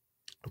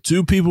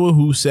two people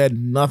who said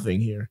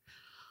nothing here.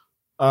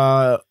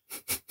 I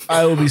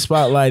will be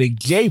spotlighting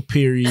J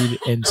Period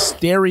and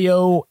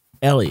Stereo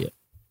Elliott.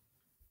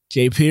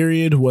 J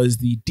Period was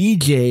the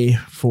DJ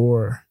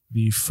for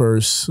the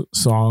first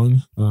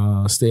song,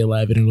 Stay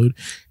Alive Interlude,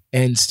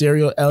 and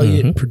Stereo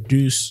Elliott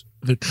produced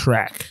the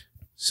track.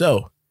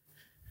 So,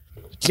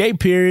 J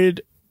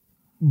Period,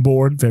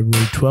 born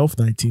February 12th,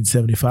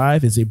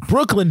 1975, is a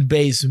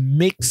Brooklyn-based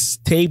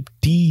mixtape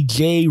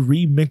DJ,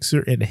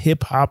 remixer, and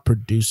hip-hop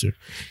producer.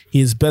 He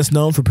is best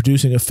known for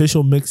producing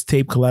official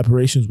mixtape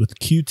collaborations with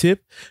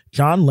Q-Tip,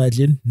 John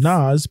Legend,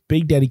 Nas,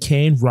 Big Daddy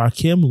Kane,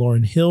 Rakim,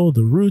 Lauryn Hill,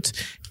 The Roots,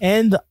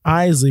 and the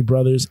Isley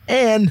Brothers,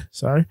 and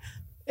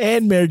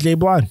Mary J.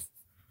 Blige.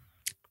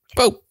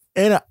 Oh.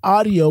 In an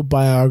audio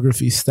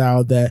biography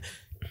style that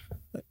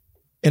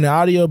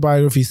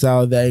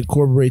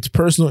incorporates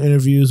personal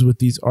interviews with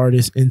these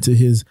artists into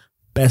his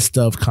best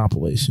of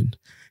compilation.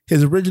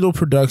 His original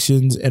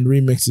productions and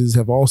remixes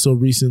have also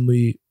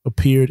recently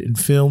appeared in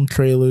film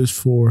trailers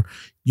for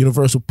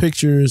Universal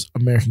Pictures'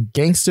 American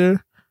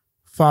Gangster,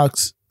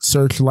 Fox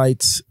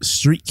Searchlight's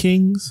Street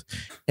Kings,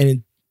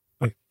 and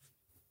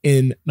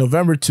in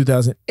November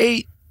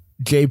 2008,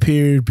 J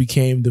Period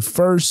became the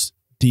first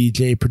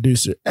DJ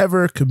producer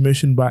ever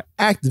commissioned by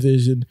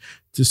Activision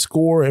to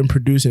score and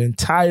produce an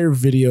entire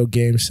video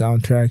game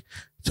soundtrack,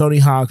 Tony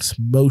Hawk's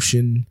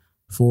Motion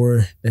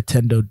for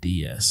Nintendo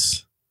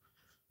DS.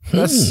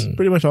 That's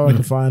pretty much all I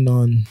can find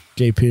on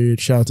J Period.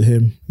 Shout out to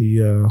him.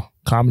 He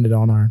commented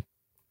on our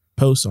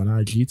post on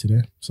IG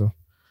today. So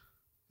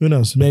who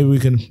knows? Maybe we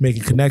can make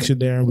a connection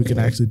there and we can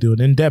actually do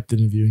an in-depth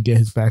interview and get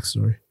his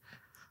backstory.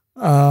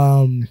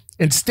 And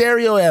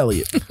Stereo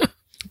Elliott.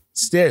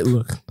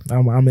 Look,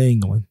 I'm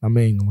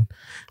angling.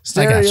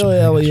 Stereo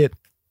Elliott.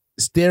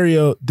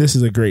 Stereo, this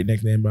is a great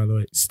nickname, by the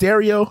way.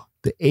 Stereo,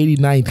 the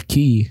 89th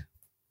key.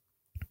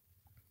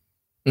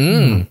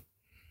 88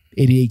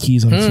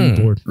 keys on the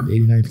keyboard.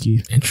 89th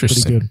key.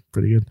 Interesting.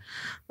 Pretty good.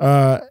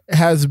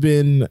 Has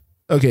been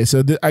Okay,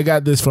 so I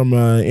got this from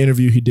an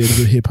interview he did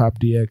with Hip Hop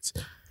DX.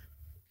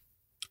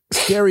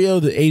 Stereo,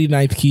 the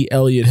 89th key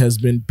Elliott, has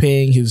been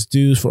paying his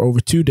dues for over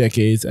 2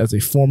 decades as a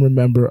former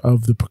member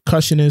of the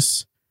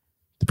Percussionists.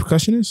 The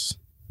Percussionists?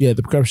 Yeah,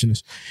 the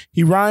Percussionists.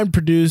 He rhymed,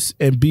 produced,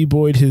 and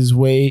b-boyed his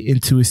way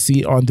into a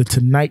seat on The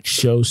Tonight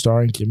Show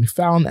starring Jimmy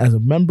Fallon as a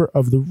member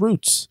of The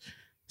Roots.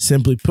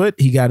 Simply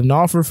put, he got an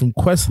offer from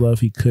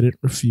Questlove he couldn't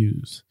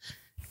refuse.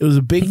 It was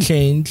a big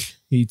change,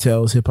 he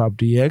tells Hip Hop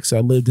DX. I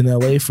lived in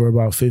LA for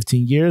about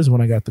 15 years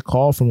when I got the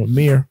call from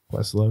Amir,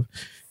 Questlove.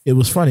 It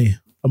was funny.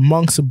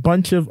 Amongst a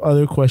bunch of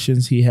other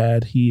questions he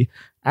had, he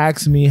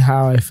asked me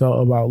how I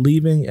felt about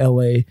leaving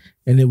LA,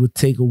 and it would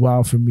take a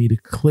while for me to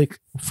click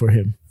for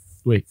him.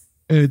 Wait,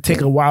 it would take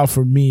a while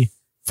for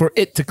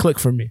it to click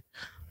for me.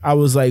 I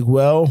was like,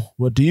 well,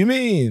 what do you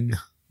mean?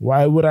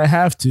 Why would I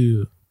have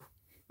to?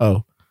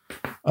 Oh,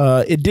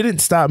 it didn't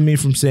stop me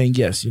from saying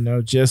yes,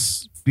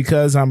 just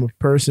because I'm a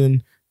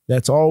person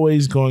that's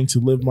always going to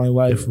live my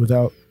life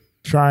without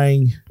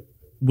trying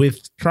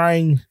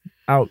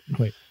out.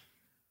 Wait.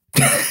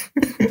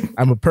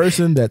 I'm a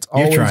person that's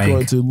always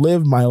going to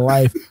live my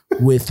life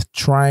with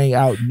trying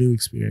out new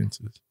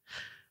experiences.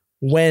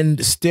 When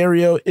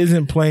Stereo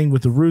isn't playing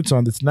with The Roots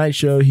on The Tonight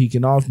Show, he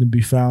can often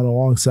be found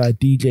alongside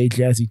DJ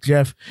Jazzy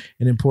Jeff,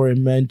 an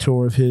important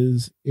mentor of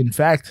his. In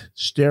fact,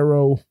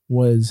 Stereo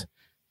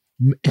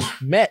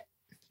met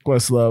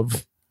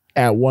Questlove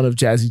at one of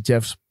Jazzy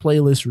Jeff's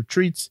playlist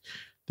retreats.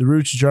 The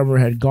Roots drummer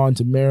had gone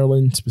to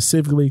Maryland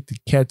specifically to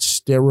catch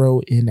Stereo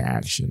in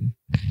action.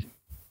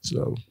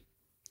 So,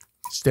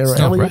 Stereo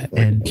Elliott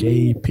and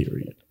J.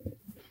 Period. A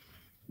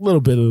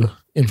little bit of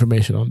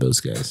information on those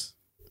guys.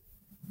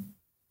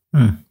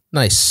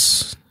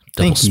 Nice.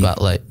 Double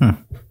spotlight.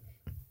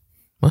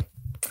 What?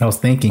 I was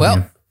thanking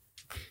him.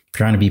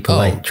 Trying to be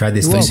polite. Try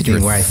this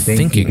thing where I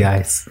thank you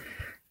guys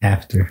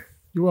after.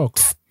 You're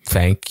welcome.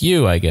 Thank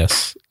you, I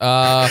guess.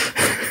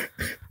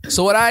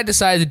 So what I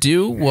decided to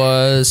do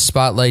was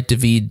spotlight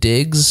Daveed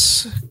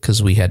Diggs,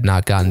 because we had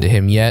not gotten to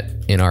him yet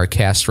in our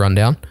cast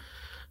rundown.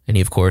 And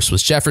he, of course,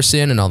 was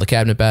Jefferson and all the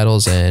cabinet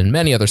battles and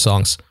many other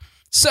songs.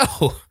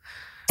 So,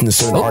 the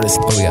certain artist.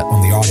 What we got?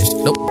 On the artist.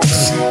 Nope.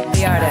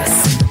 The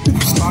artist.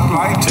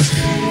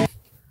 Spotlight.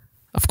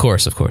 Of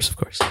course.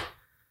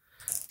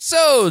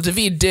 So,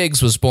 Daveed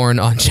Diggs was born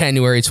on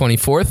January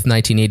 24th,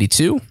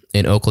 1982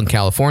 in Oakland,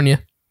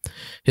 California.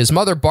 His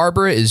mother,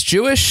 Barbara, is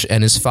Jewish,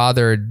 and his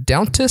father,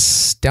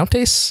 Dountes,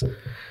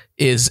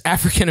 is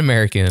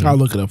African-American. I'll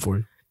look it up for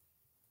you.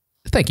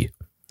 Thank you.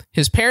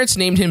 His parents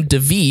named him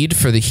Daveed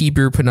for the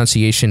Hebrew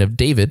pronunciation of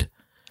David.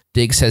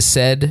 Diggs has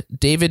said,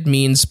 David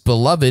means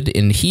beloved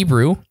in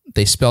Hebrew.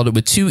 They spelled it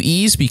with 2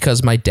 E's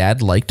because my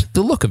dad liked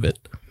the look of it.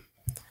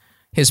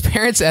 His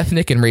parents'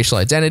 ethnic and racial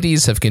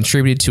identities have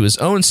contributed to his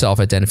own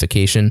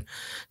self-identification,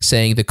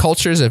 saying the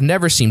cultures have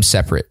never seemed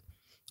separate.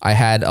 I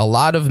had a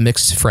lot of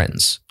mixed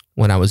friends.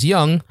 When I was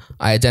young,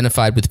 I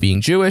identified with being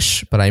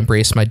Jewish, but I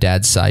embraced my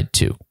dad's side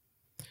too.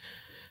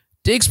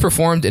 Diggs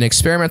performed in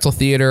experimental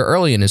theater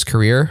early in his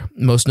career,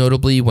 most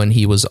notably when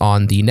he was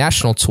on the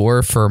national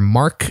tour for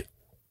Mark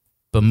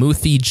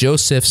Bamuthi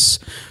Joseph's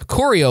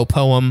choreo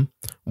poem,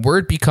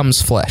 Word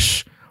Becomes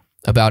Flesh,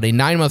 about a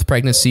 9-month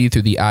pregnancy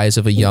through the eyes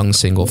of a young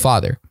single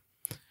father.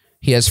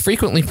 He has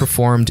frequently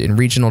performed in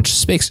regional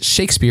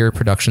Shakespeare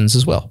productions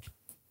as well.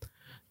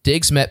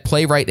 Diggs met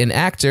playwright and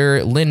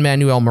actor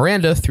Lin-Manuel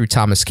Miranda through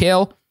Thomas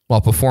Kail while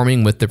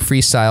performing with the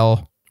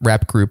freestyle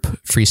rap group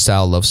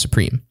Freestyle Love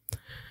Supreme.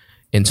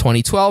 In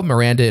 2012,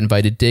 Miranda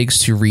invited Diggs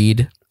to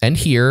read and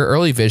hear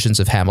early visions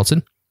of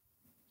Hamilton.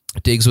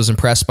 Diggs was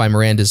impressed by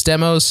Miranda's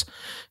demos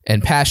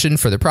and passion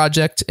for the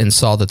project and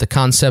saw that the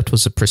concept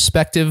was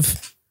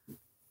perspective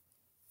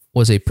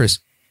use?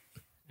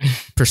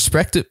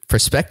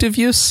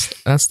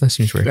 That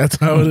seems weird. That's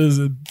how it is.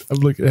 I'm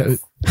looking at it.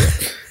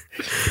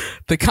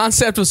 The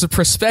concept was a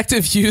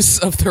prospective use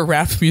of the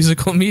rap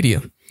musical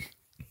medium.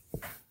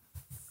 I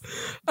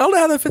don't know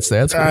how that fits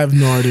there. I have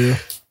no idea.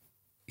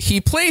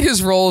 He played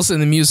his roles in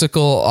the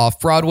musical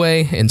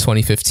Off-Broadway in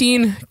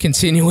 2015,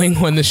 continuing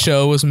when the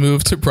show was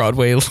moved to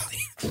Broadway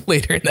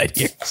later in that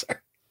year. Sorry.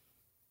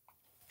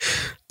 I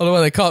don't know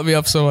why they caught me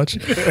up so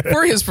much.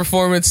 For his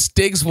performance,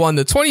 Diggs won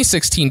the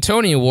 2016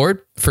 Tony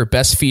Award for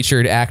Best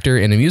Featured Actor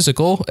in a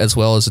Musical, as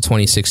well as the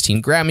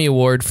 2016 Grammy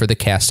Award for the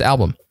cast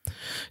album.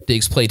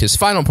 Diggs played his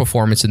final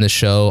performance in the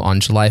show on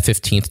July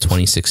 15th,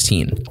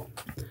 2016.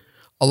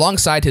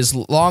 Alongside his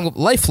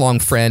lifelong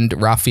friend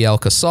Rafael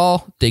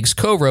Casal, Diggs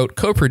co-wrote,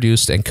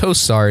 co-produced, and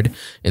co-starred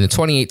in the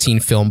 2018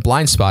 film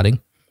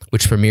Blindspotting,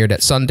 which premiered at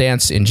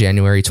Sundance in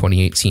January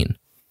 2018.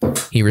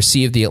 He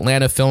received the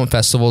Atlanta Film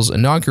Festival's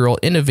inaugural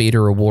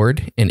Innovator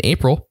Award in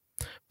April,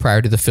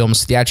 prior to the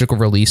film's theatrical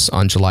release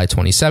on July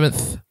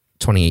 27th,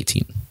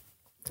 2018.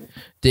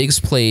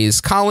 Diggs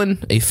plays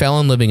Colin, a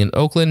felon living in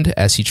Oakland,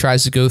 as he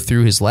tries to go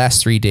through his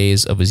last 3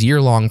 days of his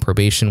year-long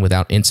probation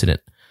without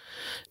incident.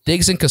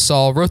 Diggs and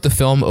Casal wrote the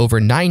film over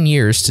 9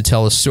 years to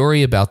tell a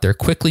story about their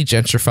quickly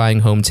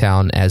gentrifying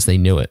hometown as they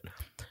knew it.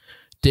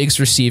 Diggs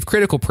received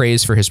critical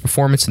praise for his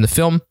performance in the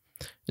film,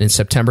 In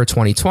September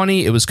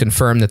 2020, it was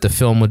confirmed that the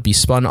film would be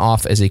spun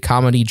off as a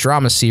comedy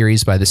drama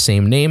series by the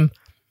same name,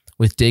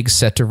 with Diggs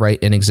set to write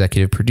and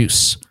executive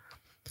produce.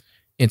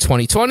 In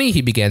 2020,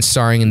 he began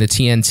starring in the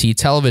TNT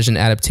television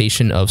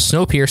adaptation of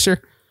Snowpiercer.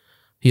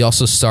 He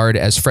also starred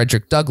as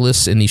Frederick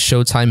Douglass in the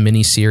Showtime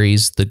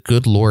miniseries The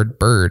Good Lord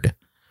Bird.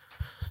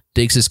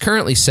 Diggs is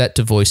currently set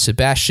to voice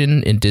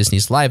Sebastian in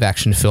Disney's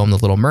live-action film The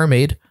Little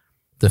Mermaid.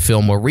 The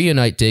film will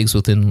reunite Diggs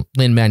with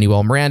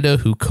Lin-Manuel Miranda,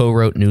 who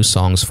co-wrote new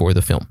songs for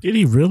the film. Did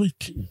he really?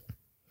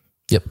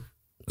 Yep.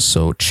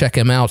 So check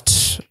him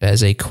out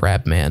as a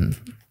crab man.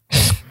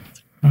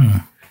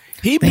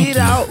 He beat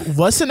out,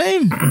 what's the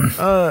name?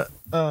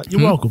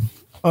 You're welcome.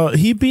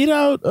 He beat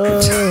out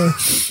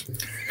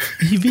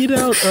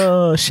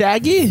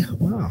Shaggy.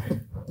 Wow.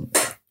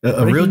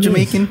 A real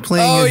Jamaican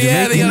playing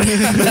Jamaican.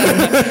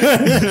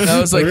 That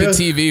was like the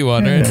TV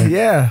one, right?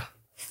 Yeah.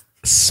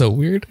 So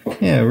weird.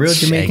 Yeah, a real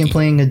Jamaican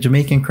playing a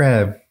Jamaican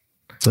crab.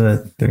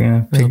 But they're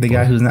going to pick the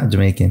guy who's not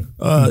Jamaican.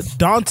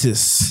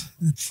 Dantis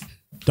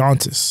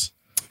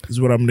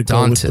is what I'm going to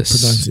go with the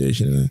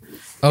pronunciation.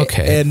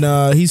 Okay.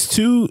 And he's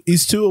two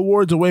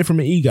awards away from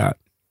an EGOT.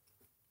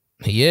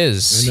 He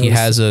is. He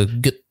has a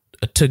good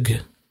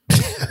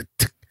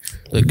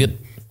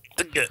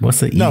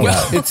What's the EGOT? No,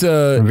 it's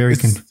a very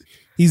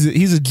he's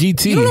a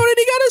GT. You don't know what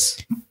an EGOT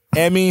is?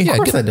 Emmy,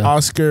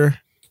 Oscar,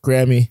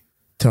 Grammy,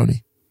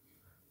 Tony.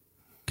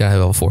 Gotta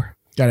have all four.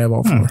 Gotta have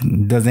all four.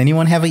 Does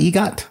anyone have an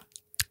EGOT?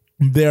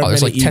 There are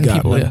there's many like 10 EGOT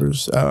people,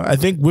 members. I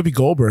think Whoopi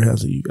Goldberg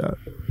has an EGOT.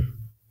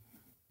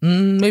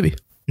 Maybe.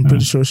 I'm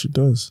pretty sure she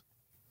does.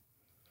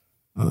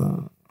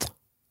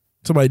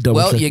 Somebody double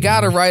check. Well, you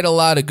got to write a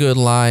lot of good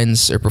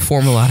lines or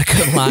perform a lot of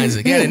good lines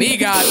to get an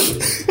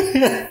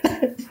EGOT.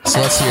 So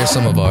let's hear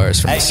some of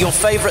ours. Your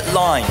favorite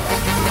line?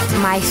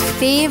 My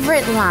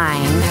favorite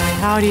line.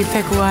 How do you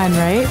pick one,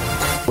 right?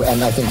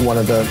 And I think one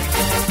of the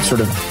sort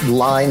of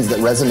lines that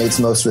resonates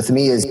most with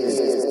me is...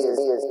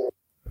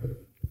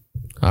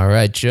 All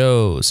right,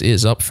 Joe's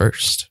is up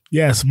first.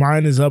 Yes,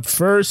 mine is up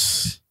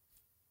first.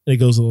 It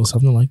goes a little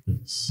something like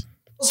this.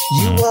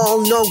 You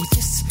all know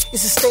this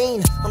is a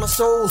stain on our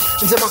soul.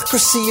 In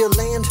democracy, a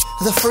land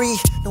of the free.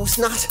 No, it's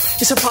not.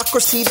 It's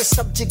hypocrisy to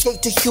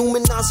subjugate the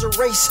human as a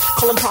race.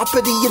 Call them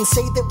property and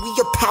say that we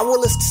are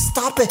powerless to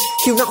stop it.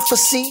 You not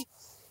foresee?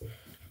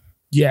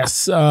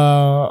 Yes,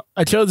 I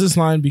chose this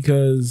line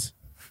because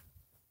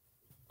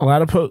a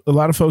lot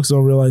of folks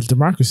don't realize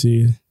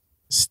democracy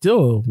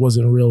still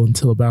wasn't real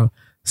until about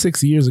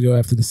 6 years ago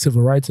after the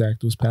Civil Rights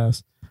Act was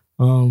passed.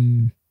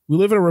 We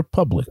live in a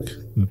republic.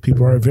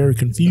 People are very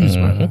confused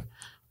by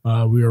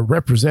that. We are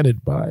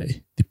represented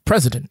by the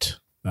president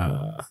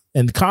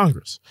and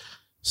Congress.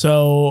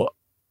 So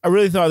I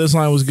really thought this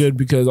line was good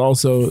because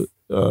also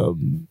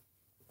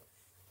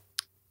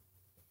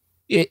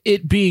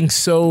it being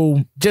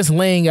so, just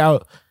laying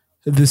out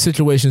the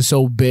situation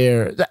so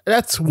bare.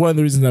 That's one of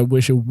the reasons I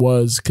wish it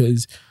was,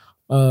 because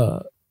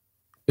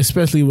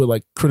especially with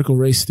like critical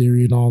race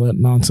theory and all that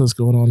nonsense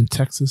going on in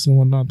Texas and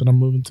whatnot that I'm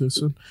moving to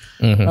soon.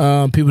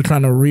 People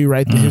trying to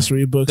rewrite the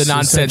history books. The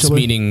nonsense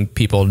meaning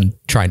people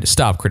trying to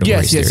stop critical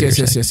race theory.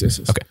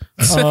 Yes. Okay.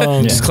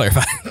 Just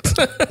clarify.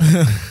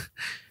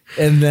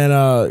 And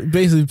then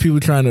basically people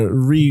trying to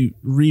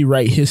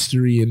rewrite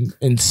history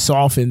and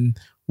soften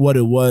what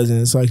it was.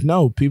 And it's like,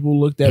 no, people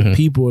looked at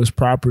people as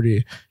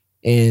property,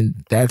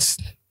 and that's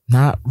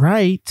not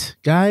right,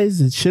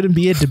 guys. It shouldn't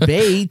be a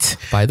debate.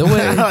 By the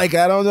way, like,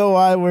 I don't know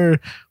why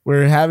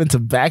we're having to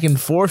back and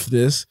forth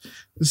this.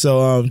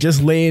 So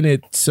just laying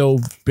it so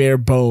bare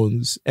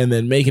bones and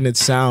then making it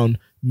sound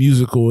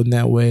musical in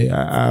that way,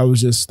 I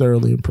was just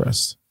thoroughly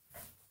impressed.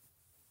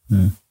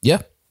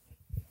 Yeah,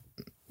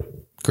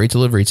 great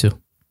delivery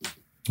too.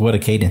 What a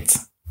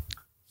cadence!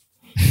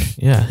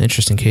 Yeah,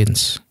 interesting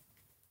cadence.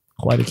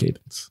 Quite a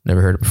cadence.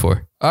 Never heard it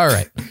before. All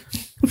right,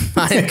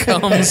 mine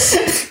comes.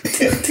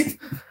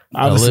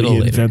 Obviously, he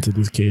invented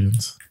this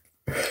cadence.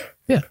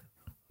 Yeah,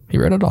 he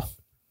wrote it all.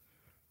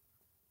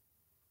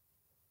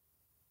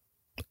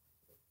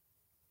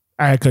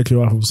 I cut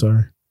you off. I'm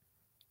sorry.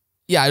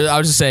 Yeah, I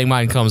was just saying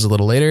mine comes a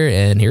little later,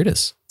 and here it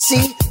is.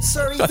 See,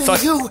 sir, even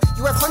you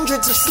have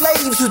hundreds of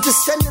slaves whose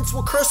descendants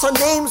will curse our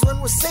names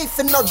when we're safe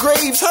in our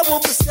graves. How will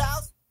the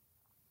South?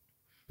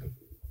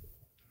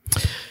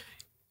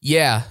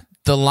 Yeah,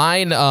 the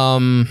line,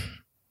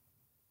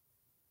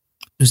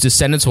 whose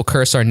descendants will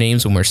curse our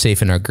names when we're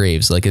safe in our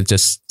graves. Like, it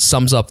just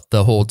sums up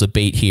the whole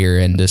debate here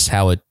and just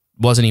how it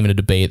wasn't even a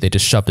debate. They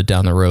just shoved it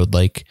down the road.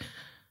 Like,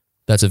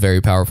 that's a very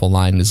powerful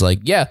line. It's like,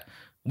 yeah,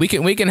 we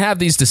can have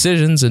these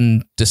decisions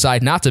and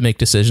decide not to make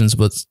decisions,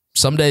 but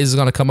some days it's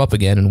going to come up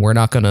again, and we're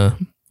not going to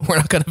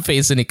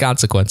face any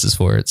consequences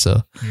for it.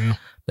 So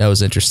that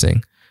was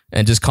interesting.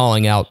 And just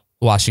calling out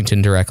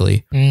Washington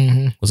directly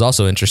was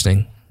also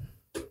interesting.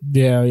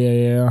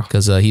 Yeah.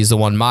 Because he's the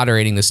one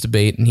moderating this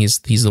debate, and he's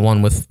the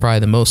one with probably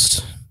the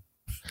most.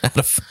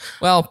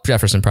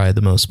 Jefferson probably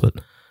the most, but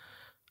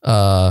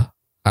I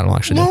don't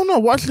actually know. No,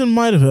 Washington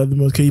might have had the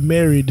most. He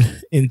married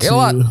into a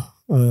lot.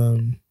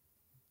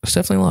 It's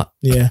definitely a lot.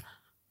 Yeah,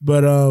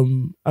 but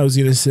I was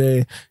gonna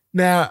say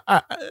Now,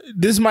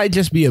 this might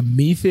just be a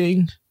me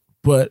thing,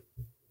 but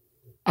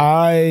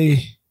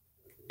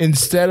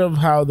instead of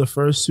how the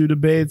first two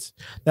debates,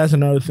 that's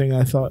another thing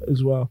I thought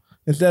as well.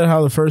 Instead of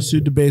how the first two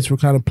debates were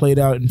kind of played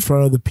out in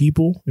front of the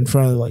people, in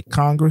front of like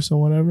Congress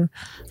or whatever,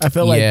 I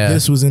felt like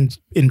this was in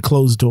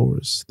closed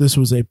doors. This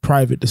was a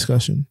private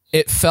discussion.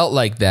 It felt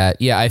like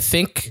that. Yeah, I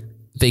think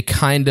they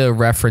kind of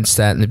referenced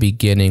that in the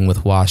beginning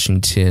with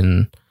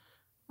Washington.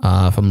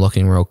 If I'm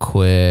looking real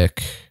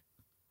quick,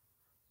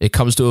 it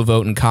comes to a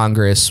vote in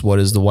Congress. What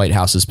is the White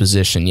House's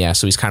position? Yeah,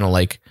 so he's kind of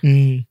like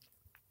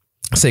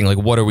saying like,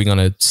 what are we going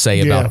to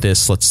say about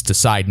this? Let's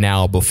decide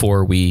now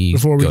before we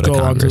go to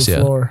Congress. Onto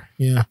the floor.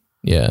 Yeah.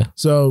 Yeah.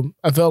 So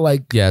I felt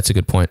like that's a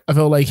good point. I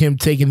felt like him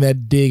taking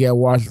that dig at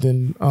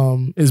Washington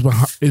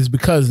is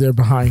because they're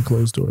behind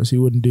closed doors. He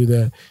wouldn't do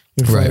that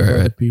in front of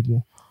other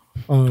people.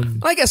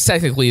 I guess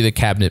technically the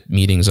cabinet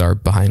meetings are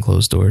behind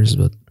closed doors,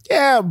 but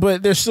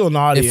there's still an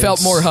audience. It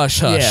felt more hush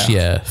hush.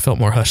 Yeah, it felt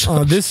more hush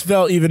hush. This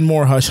felt even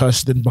more hush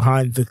hush than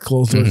behind the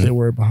closed doors they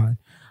were behind.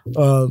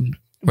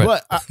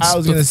 But I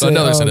was going to say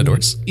another set of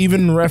doors.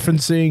 Even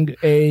referencing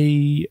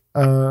a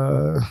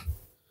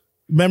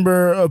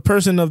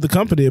person of the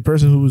company, a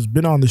person who's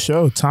been on the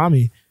show,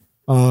 Tommy,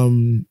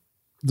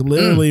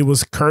 literally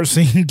was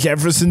cursing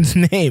Jefferson's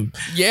name.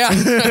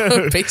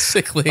 Yeah,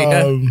 basically.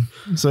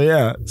 So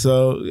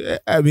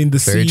I mean, the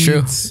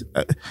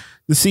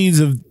seeds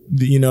of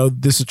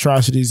this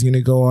atrocity is going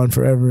to go on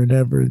forever and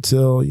ever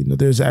until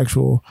there's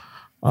actual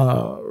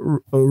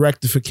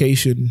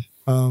rectification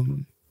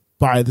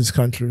by this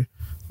country.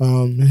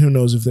 Who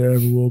knows if there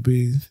ever will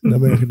be?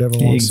 America never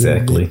wants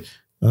exactly.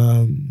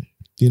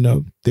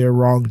 Their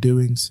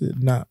wrongdoings,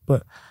 not.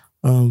 But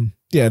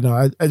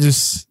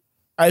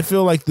I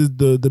feel like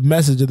the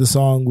message of the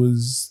song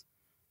was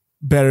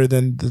better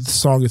than the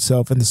song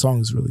itself, and the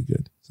song is really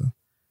good. So,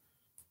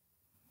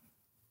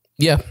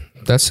 yeah,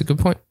 that's a good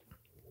point.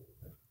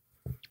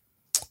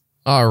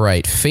 All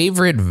right,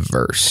 favorite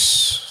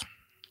verse.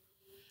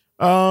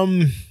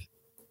 I'm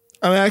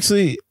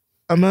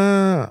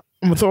gonna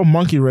throw a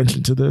monkey wrench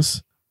into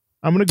this.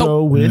 I'm gonna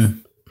go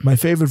with my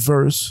favorite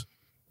verse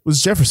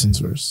was Jefferson's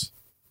verse.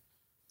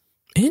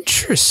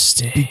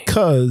 Interesting.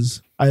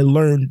 Because I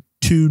learned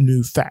 2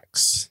 new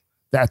facts.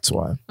 That's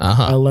why.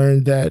 I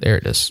learned that there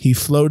it is. He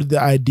floated the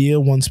idea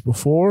once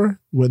before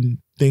when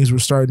things were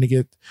starting to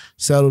get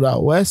settled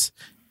out west,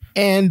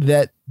 and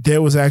that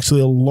there was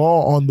actually a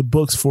law on the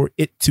books for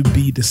it to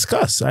be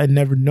discussed. I'd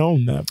never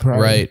known that prior.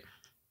 Right.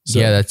 So,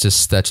 yeah, that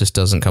just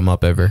doesn't come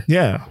up ever.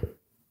 Yeah.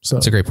 So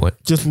that's a great point.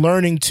 Just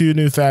learning 2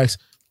 new facts.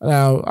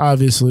 Now,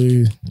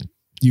 obviously,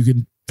 you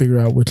can figure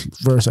out which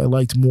verse I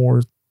liked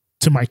more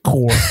to my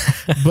core,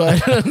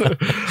 but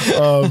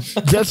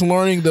just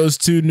learning those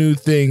 2 new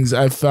things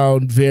I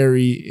found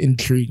very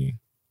intriguing.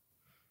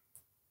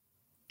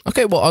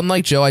 Okay, well,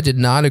 unlike Joe, I did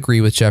not agree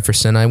with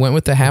Jefferson. I went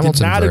with the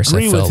Hamilton verse.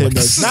 Agree with him.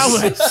 That's not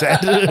what I said.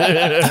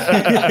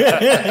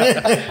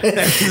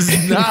 That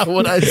is not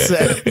what I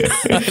said.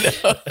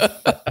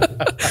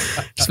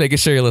 Just making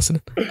sure you're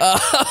listening.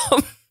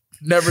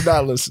 Never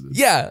not listening.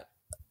 Yeah.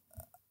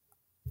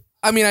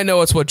 I mean, I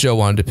know it's what Joe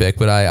wanted to pick,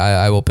 but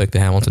I will pick the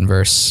Hamilton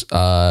verse.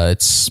 I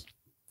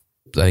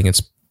think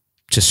it's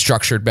just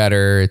structured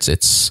better.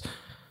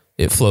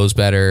 It flows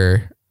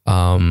better.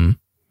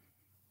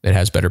 It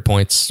has better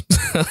points.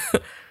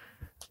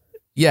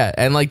 Yeah,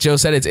 and like Joe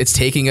said, it's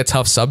taking a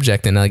tough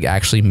subject and like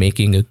actually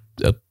making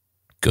a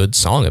good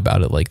song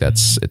about it. Like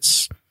it's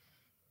I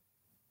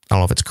don't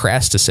know if it's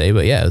crass to say,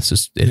 but yeah, it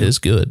is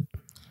good.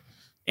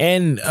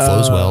 And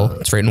flows well.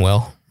 It's written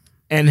well.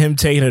 And him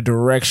taking a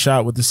direct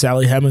shot with the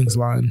Sally Hemings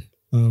line.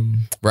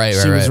 Right.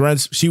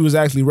 She was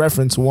actually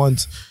referenced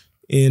once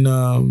in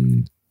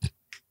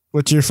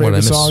what's your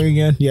favorite song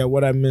again? Yeah,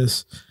 What I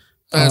Miss.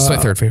 That's my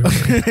third favorite.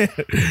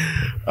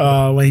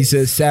 When he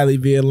says Sally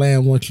be a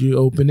lamb, won't you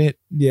open it?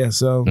 Yeah,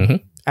 so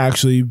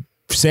actually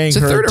saying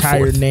her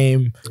entire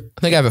name.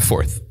 I think I have a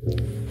 4th.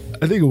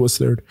 I think it was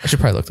 3rd. I should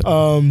probably look that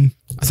up.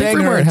 Saying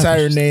her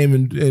entire name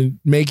and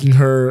making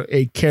her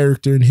a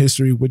character in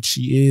history, which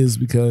she is,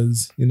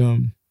 because we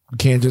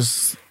can't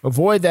just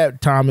avoid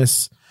that,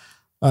 Thomas.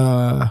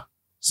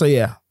 So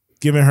yeah,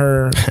 giving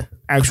her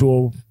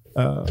actual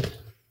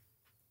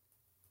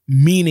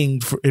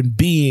meaning and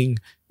being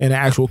an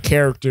actual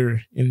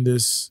character in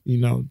this,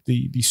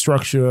 the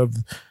structure of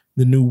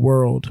the new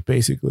world,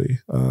 basically.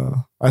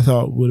 I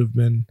thought would have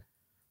been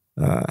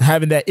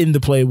having that in the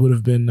play would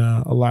have been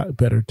a lot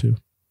better too.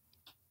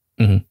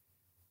 Mm-hmm.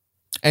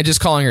 And just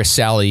calling her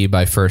Sally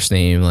by first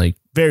name, like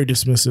very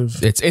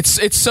dismissive.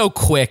 It's so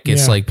quick.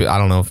 It's like, I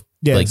don't know if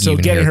like so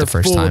even getting hear her it the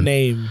first full time.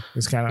 name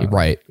is kind of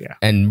right. Yeah.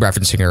 And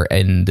referencing her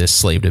in this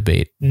slave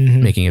debate,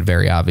 making it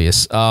very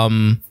obvious.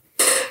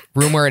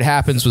 Room Where It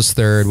Happens was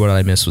 3rd. What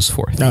I Miss was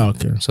 4th. Oh,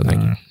 okay. So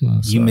thank you.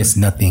 You missed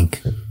nothing.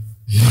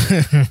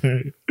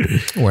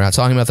 We're not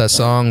talking about that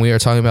song. We are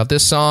talking about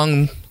this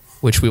song,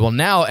 which we will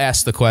now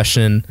ask the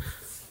question,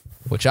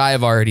 which I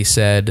have already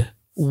said.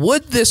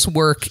 Would this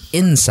work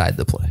inside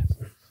the play?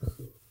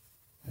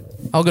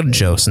 I'll go to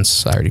Joe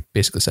since I already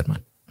basically said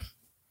mine.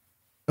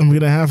 I'm I'm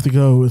gonna have to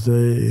go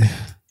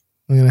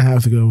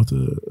with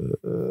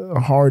a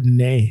hard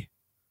nay.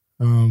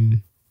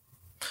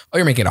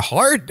 You're making a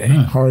hard nay.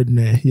 Hard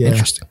nay. Yeah.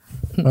 Interesting.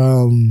 I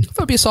thought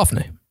it'd be a soft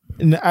nay.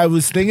 And I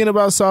was thinking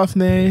about soft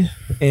nay,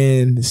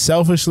 and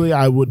selfishly,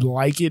 I would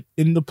like it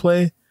in the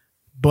play,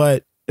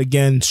 but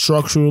again,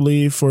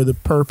 structurally, for the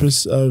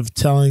purpose of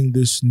telling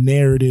this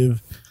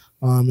narrative,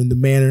 in the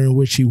manner in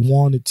which he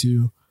wanted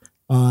to,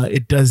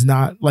 it does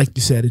not, like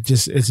you said, it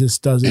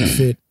just doesn't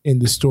fit in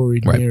the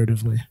story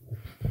narratively.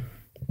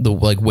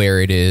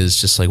 Where it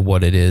is, just like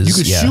what it is. You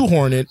could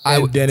shoehorn it,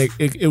 and then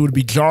it would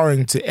be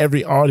jarring to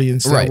every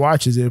audience that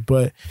watches it.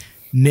 But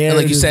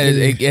like you said,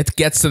 it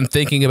gets them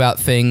thinking about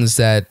things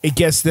that it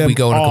gets them. We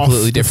go in a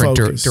completely different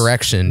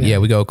direction. Yeah,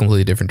 we go a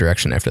completely different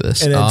direction after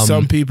this. And then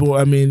some people,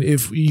 I mean,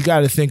 if you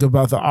got to think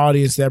about the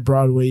audience that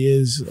Broadway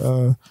is.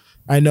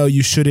 I know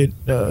you shouldn't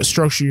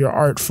structure your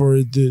art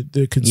for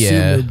the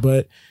consumer,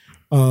 but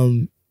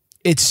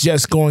it's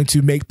just going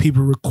to make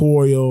people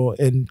recoil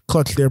and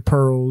clutch their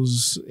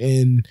pearls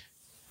and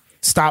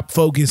stop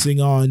focusing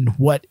on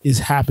what is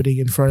happening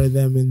in front of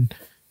them, and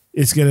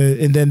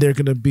then they're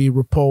gonna be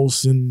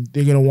repulsed and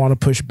they're gonna want to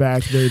push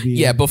back.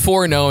 Maybe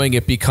before knowing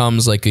it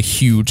becomes like a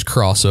huge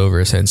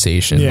crossover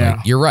sensation. Yeah,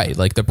 like, you're right.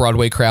 Like the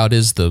Broadway crowd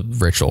is the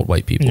rich old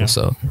white people. Yeah.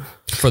 So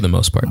for the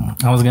most part,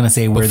 I was gonna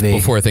say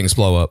before things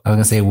blow up. I was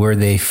gonna say were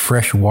they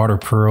freshwater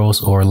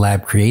pearls or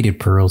lab created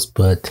pearls,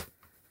 but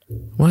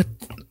what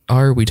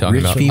are we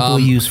talking about? Rich people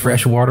use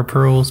freshwater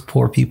pearls.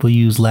 Poor people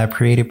use lab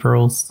created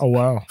pearls. Oh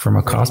wow! From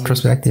a cost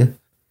perspective,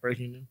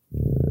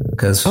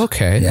 because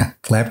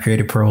lab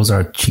created pearls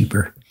are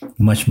cheaper.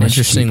 Much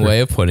interesting cheaper. Way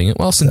of putting it.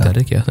 Well,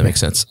 synthetic, that makes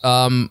sense.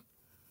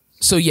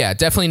 So yeah,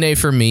 definitely nay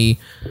for me.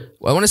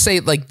 I want to say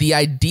like the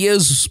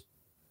ideas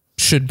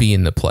should be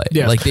in the play.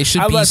 Yeah. Like they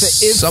should be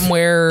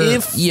somewhere.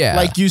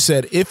 Like you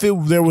said, if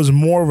there was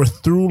more of a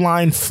through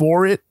line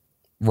for it.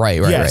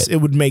 Right. It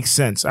would make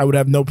sense. I would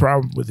have no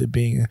problem with it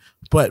being,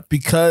 but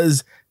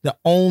because the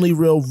only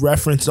real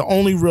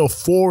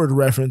forward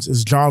reference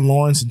is John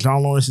Lawrence, and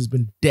John Lawrence has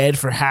been dead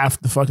for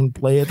half the fucking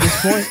play at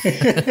this point.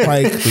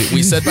 Like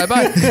we said bye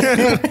bye.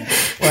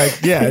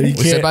 We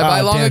said bye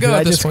bye long ago. Did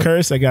I just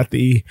curse? I got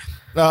the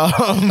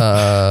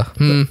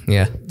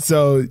yeah.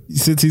 So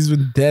since he's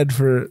been dead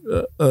for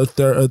a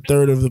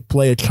third of the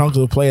play, a chunk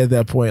of the play at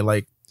that point,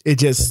 like it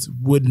just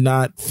would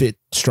not fit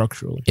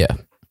structurally. Yeah.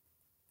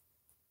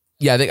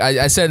 Yeah,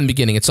 I said in the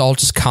beginning, it's all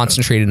just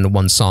concentrated into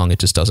one song. It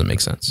just doesn't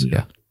make sense.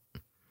 Yeah.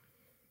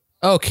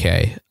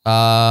 Okay.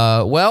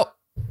 Well,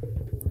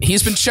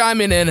 he's been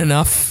chiming in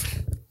enough,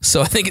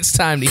 so I think it's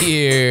time to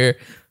hear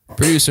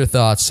producer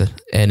thoughts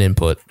and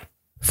input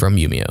from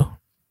Yumio.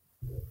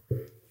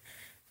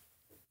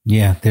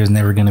 Yeah, there's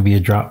never going to be a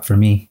drop for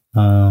me.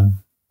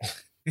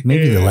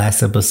 Maybe the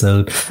last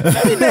episode.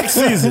 Maybe next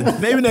season.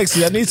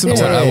 I need some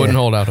time. I wouldn't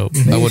hold out hope.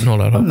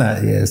 I'm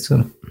not. Yeah, it's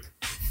gonna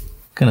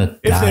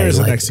if die. There is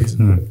a next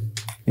season.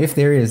 If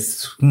there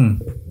is,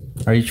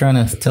 are you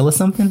trying to tell us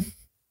something?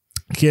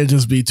 Can't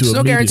just be too. There's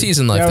no guarantees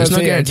in life. There's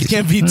no guarantees. You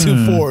can't be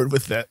too forward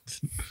with that.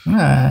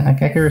 I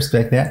can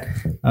respect that.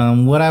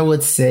 What I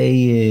would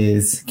say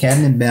is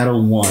Cabinet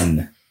Battle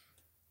 1,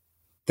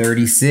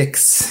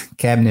 36.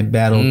 Cabinet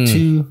Battle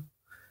 2,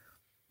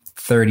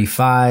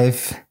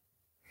 35.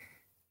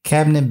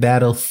 Cabinet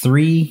Battle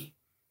 3,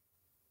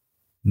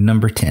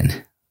 number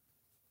 10.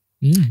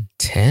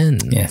 10.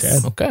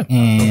 Yes. Okay.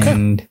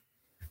 And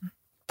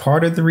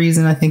part of the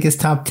reason I think it's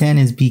top 10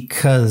 is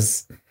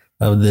because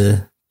of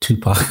the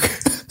Tupac.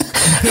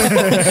 You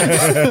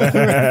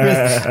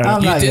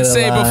did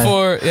say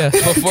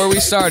before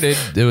we started,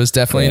 it was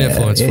definitely an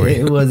influence for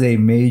you. It was a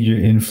major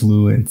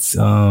influence.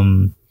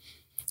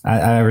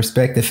 I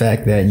respect the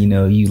fact that,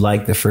 you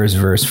like the first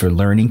verse for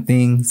learning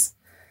things.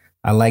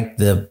 I like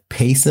the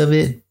pace of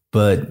it,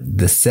 but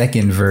the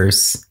second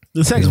verse.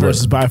 The second verse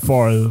is by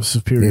far the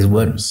superior. Is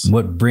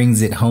what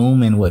brings it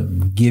home and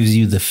what gives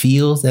you the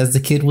feels, as the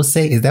kid will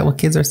say. Is that what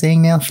kids are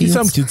saying now? Feels?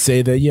 Some kids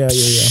say that. Yeah.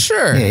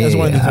 Sure. That's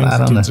one of the things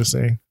the kids are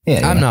saying.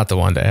 I'm not the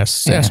one to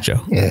ask. Ask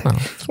Joe. Yeah.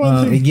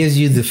 It gives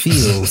you the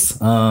feels.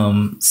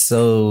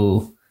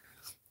 So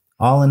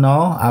all in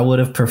all, I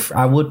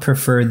would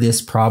prefer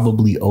this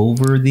probably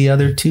over the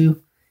other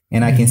two.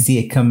 And I can see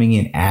it coming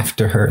in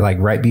after her, like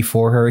right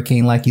before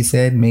Hurricane, like you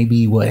said.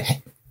 Maybe what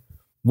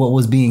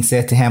was being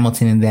said to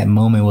Hamilton in that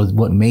moment was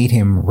what made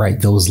him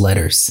write those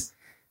letters,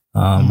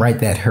 write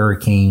that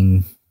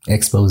Hurricane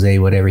expose,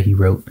 whatever he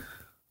wrote.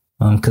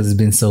 Because it's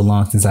been so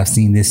long since I've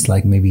seen this,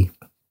 like maybe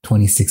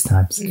 26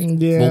 times.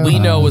 Yeah. Well, we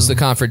know it was the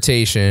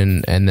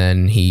confrontation, and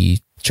then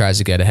he tries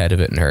to get ahead of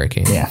it in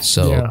Hurricane. Yeah.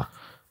 So,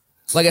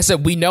 like I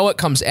said, we know it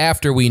comes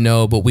after we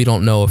know, but we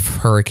don't know if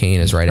Hurricane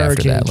is right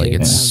after that. Like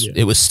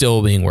it was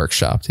still being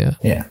workshopped. Yeah.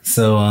 Yeah.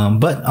 So,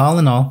 but all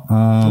in all,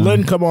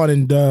 Lynn, come on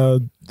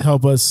and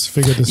help us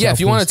figure this out. Yeah, if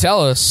you want to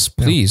tell us,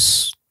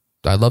 please.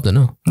 I'd love to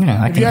know.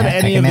 Yeah, if you had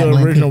any of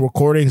the original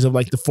recordings of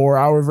like the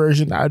 4-hour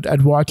version,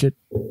 I'd watch it.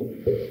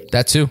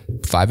 That too.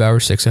 5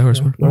 hours, 6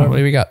 hours. What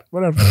do we got?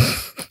 Whatever.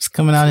 It's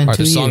coming out in 2 years.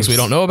 Are the songs we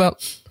don't know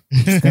about?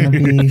 It's gonna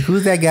be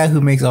who's that guy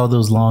who makes all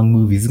those long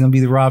movies? It's gonna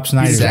be the Rob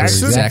Schneider. Zack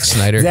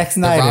Snyder. Zack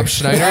Snyder. The Rob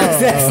Schneider.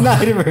 Zack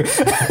Snyder.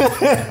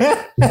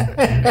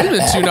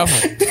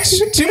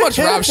 Too much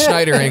Rob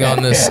Schneidering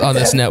on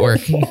this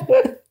network. We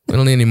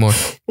don't need any more.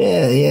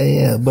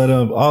 Yeah. But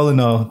all in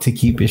all, to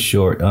keep it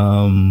short,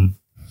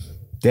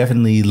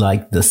 definitely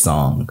like the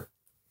song.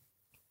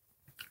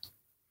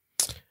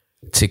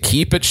 To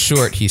keep it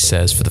short, he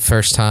says for the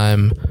first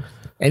time.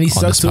 And he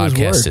stuck to his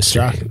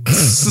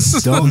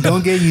word.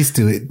 Don't get used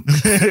to it.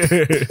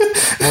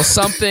 Well,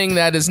 something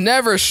that is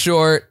never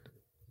short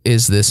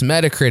is this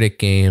Metacritic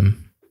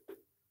game.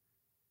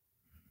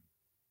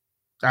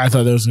 I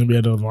thought there was going to be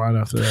another line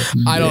after that.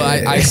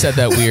 I said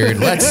that weird.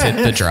 Let's hit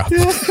the drop.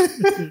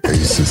 I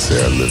used to say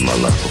I live my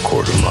life a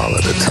quarter mile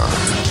at a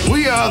time.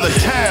 We are the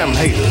time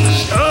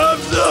haters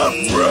of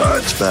the bruh.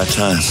 It's about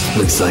time.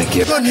 Looks like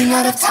you're running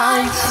out of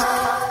time.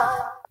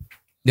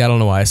 Yeah, I don't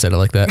know why I said it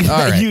like that.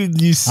 All right.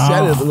 you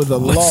said it with a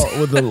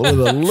with a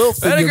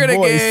lilt in your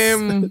voice.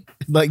 Game,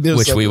 like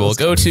which we will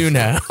go to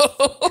now.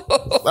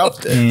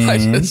 I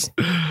just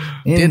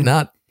did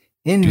not.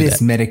 In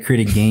this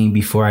Metacritic game,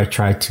 before I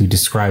try to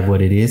describe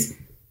what it is,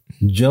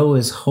 Joe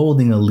is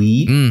holding a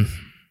lead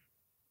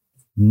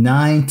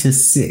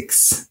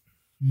 9-6.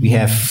 We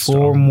have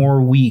 4 more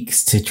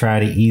weeks to try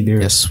to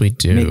either we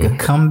do. make a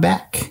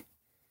comeback.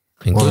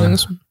 Including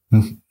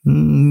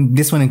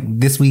this one?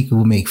 This week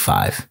we'll make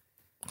 5.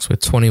 So we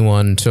have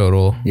 21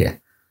 total. Yeah.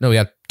 No, we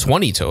have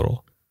 20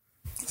 total.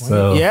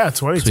 So 20.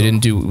 So we didn't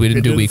do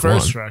week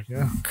 1. Track,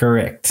 yeah.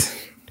 Correct.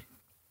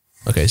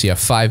 Okay, so you have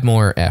 5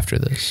 more after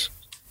this.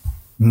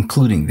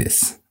 Including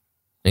this.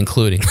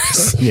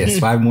 Yes,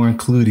 5 more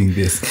including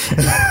this.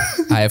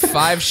 I have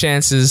 5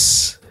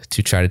 chances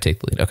to try to take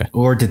the lead. Okay.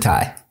 Or to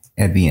tie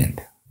at the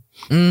end.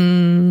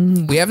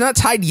 We have not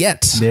tied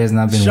yet. There's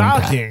not been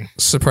Shocking. one tie.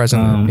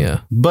 Surprisingly,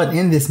 yeah. But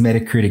in this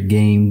Metacritic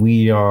game,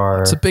 we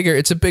are... It's a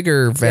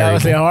bigger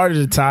variable. Yeah, harder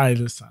to tie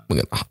this time. We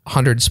got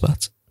 100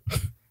 spots.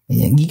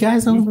 Yeah, you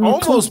guys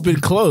almost been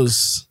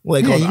close.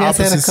 Like on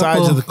opposite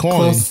sides of the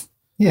coin.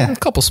 Yeah. A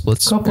couple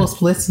splits. 6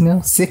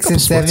 and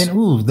 7. Splits.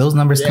 Ooh, those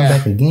numbers come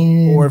back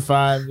again. 4 or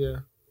 5, yeah.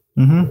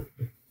 Mm-hmm.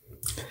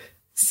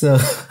 So,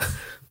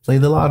 play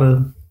the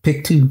lotto.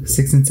 Pick 2,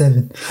 6 and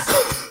 7.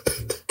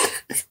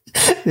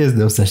 There's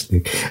no such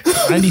thing.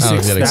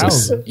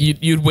 96,000.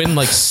 You'd win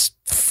like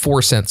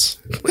 4 cents.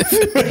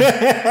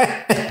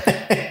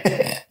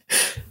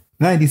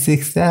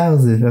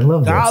 96,000. I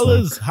love that.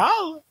 Dollars.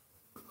 Holla.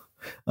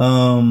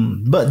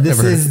 But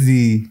this is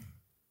the...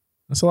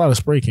 That's a lot of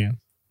spray cans.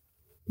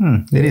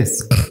 It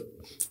is.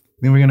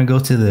 Then we're going to go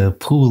to the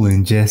pool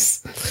and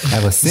just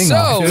have a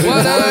sing-off. So,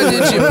 what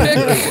did you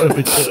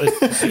pick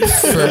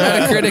for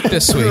Metacritic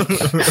this week?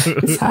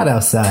 It's hot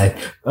outside.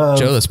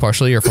 Joe, that's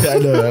partially your fault. I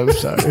know, I'm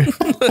sorry.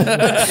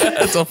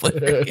 That's all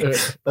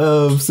hilarious.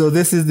 So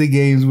this is the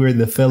games where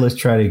the fellas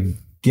try to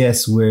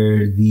guess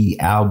where the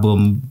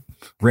album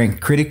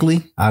ranked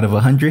critically out of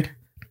 100.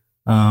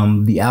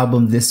 The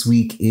album this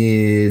week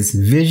is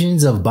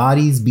Visions of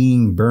Bodies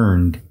Being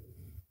Burned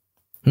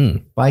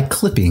by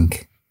Clipping,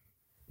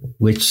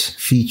 which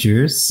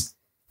features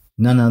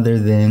none other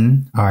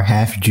than our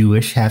half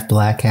Jewish, half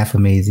black, half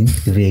amazing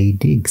Daveed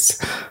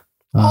Diggs.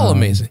 All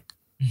amazing.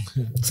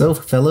 So,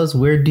 fellas,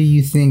 where do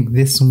you think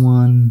this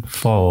one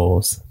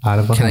falls out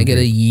of 100? Can I get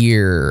a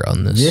year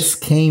on this? This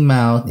came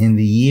out in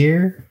the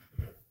year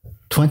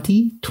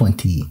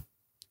 2020.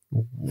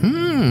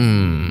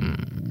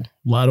 A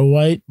lot of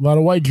white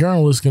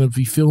journalists going to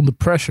be feeling the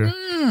pressure.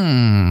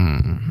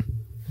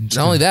 Not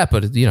only that,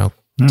 but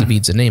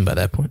Daveed's a name by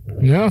that point.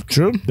 Yeah,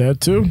 true.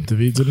 That too.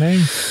 Daveed's a name.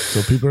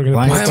 So people are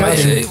going to pay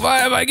attention. Why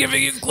am I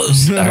giving you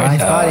clues?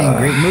 Blind Spotting,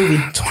 great movie.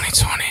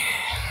 2020.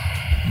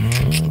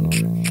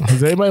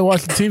 Has anybody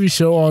watched the TV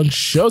show on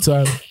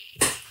Showtime?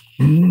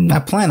 I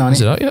plan on it.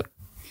 Is it out yet?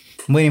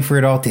 I'm waiting for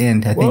it all to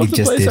end. I think it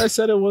just did. I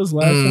said it was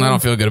last time? I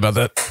don't feel good about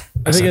that.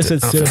 I think I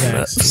said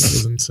Cinemax. It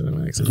wasn't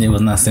Cinemax. It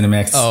was not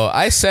Cinemax. Oh,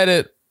 I said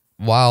it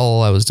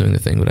while I was doing the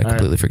thing, but I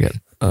completely forget.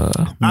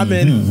 I'm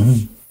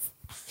in.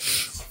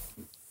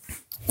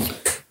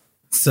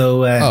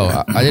 So,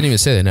 I didn't even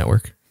say the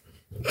network.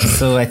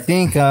 So I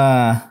think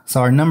so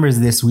our numbers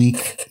this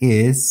week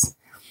is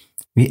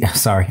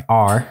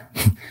are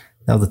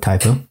that was a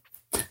typo.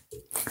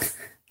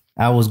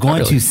 I was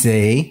going to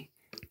say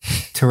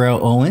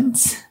Terrell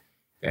Owens,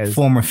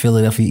 former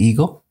Philadelphia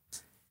Eagle,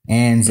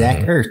 and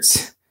Zach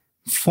Ertz,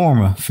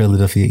 former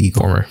Philadelphia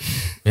Eagle.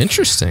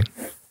 Interesting.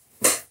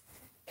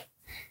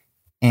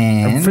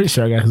 And I'm pretty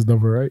sure I got his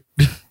number right.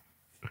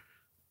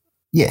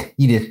 Yeah,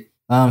 you did.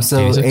 So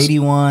 86?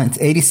 81,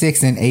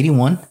 86 and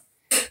 81.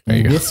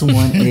 And this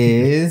one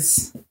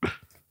is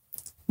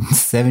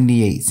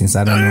 78, since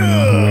I don't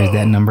know who wears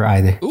that number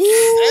either.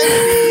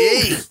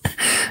 Ooh,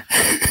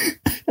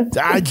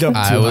 78.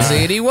 I was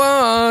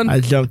 81. I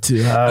jumped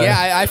too high.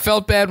 Yeah, I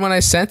felt bad when I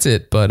sent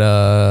it, but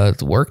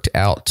it worked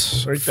out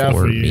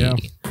for me. Yeah.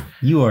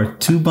 You are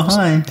 2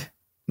 behind.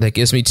 That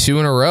gives me 2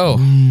 in a row.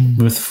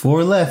 With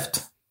 4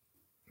 left.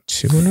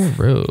 2 in a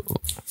row.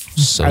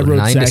 So I wrote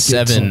 9 to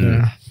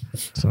 7.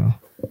 So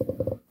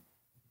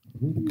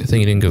thing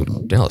he didn't go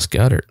Dallas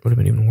Goddard. Would have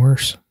been even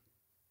worse.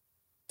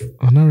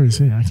 I've never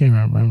seen it. I can't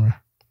remember. I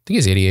think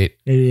he's 88.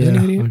 88.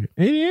 Isn't he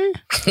 88?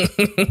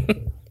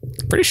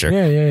 Pretty sure.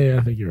 Yeah.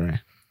 I think you're right.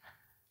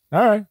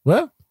 All right.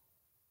 Well,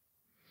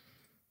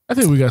 I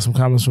think we got some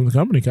comments from the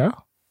company,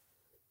 Kyle.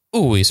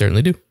 Ooh, we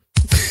certainly do.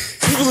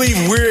 People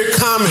leave weird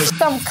comments.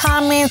 Some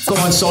comments. Go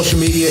on social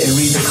media and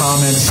read the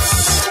comments.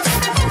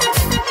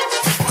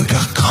 We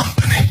got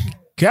company.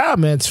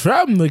 Comments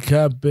from the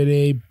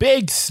company.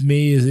 Big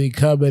Smeezy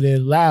coming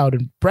in loud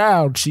and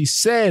proud. She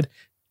said,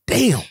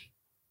 damn,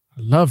 I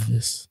love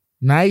this.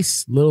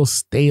 Nice little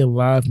Stay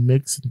Alive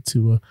mix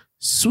into a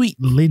sweet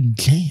Lynn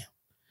jam.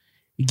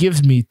 It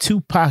gives me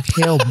Tupac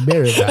Hail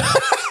Mary vibes.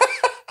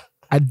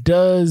 It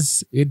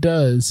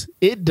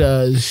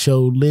does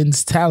show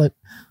Lynn's talent.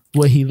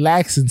 What he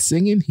lacks in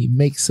singing, he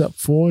makes up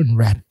for in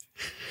rapping.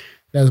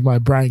 That's my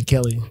Brian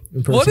Kelly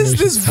impersonation. What is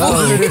this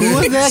voice? Who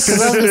was that?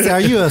 'Cause I was gonna say,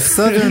 are you a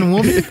Southern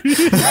woman?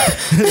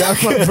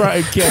 That's my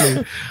Brian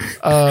Kelly.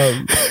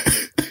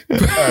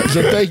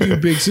 So thank you,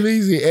 Big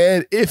Sneezy.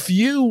 And if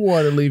you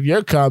want to leave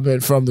your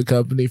comment from the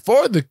company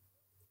for the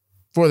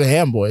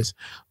Ham Boys,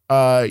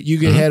 you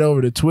can head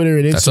over to Twitter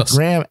and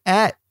Instagram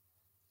at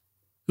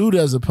Who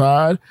Does a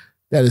Pod.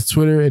 That is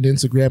Twitter and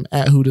Instagram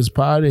at Who Does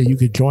Pod. And you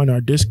can join our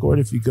Discord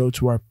if you go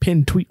to our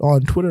pinned tweet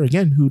on Twitter.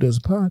 Again, Who Does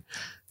a Pod.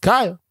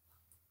 Kyle.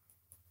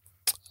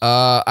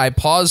 I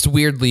paused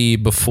weirdly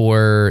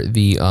before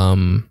the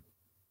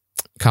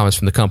comments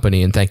from the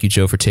company, and thank you,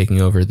 Joe, for taking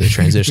over the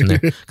transition there.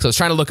 Because I was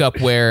trying to look up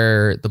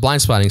where the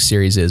Blind Spotting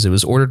series is. It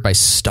was ordered by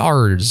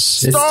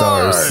Stars. It's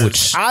Stars.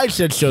 Which I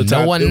said Showtime.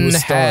 no one It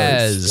was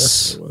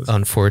has,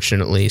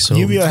 unfortunately. So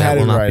Yu-Gi-Oh that had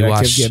will it not right. be I kept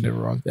watched. getting it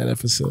wrong that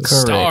episode.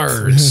 Correct.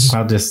 Stars.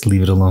 I'll just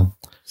leave it alone.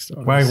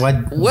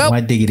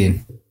 Why dig it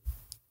in?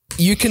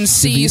 You can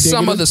see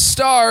some of the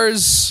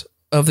stars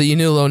of the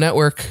Anulo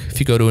network if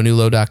you go to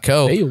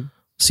anulo.co. Hey.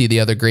 See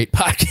the other great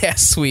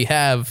podcasts we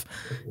have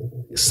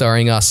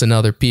starring us and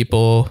other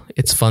people.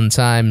 It's fun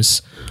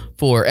times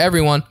for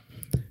everyone.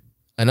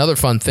 Another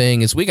fun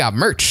thing is we got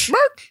merch.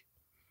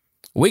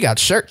 We got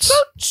shirts.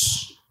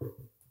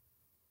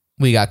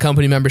 We got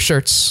company member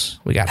shirts.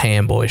 We got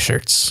Ham Boy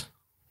shirts.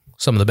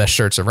 Some of the best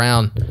shirts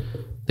around.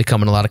 They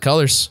come in a lot of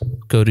colors.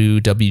 Go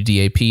to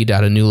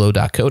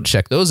wdap.anulo.co to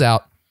check those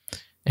out.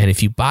 And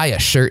if you buy a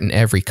shirt in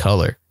every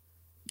color,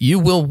 you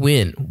will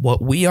win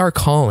what we are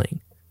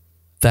calling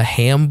the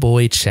Ham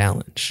Boy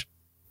Challenge.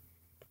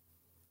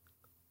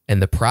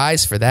 And the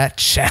prize for that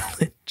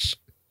challenge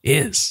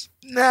is...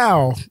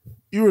 Now,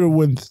 you were to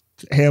win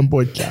the Ham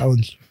Boy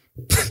Challenge.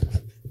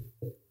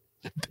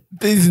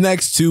 These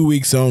next 2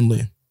 weeks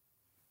only.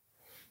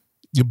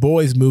 Your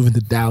boy's moving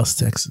to Dallas,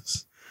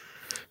 Texas.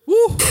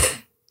 Woo!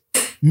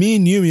 Me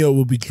and Yumio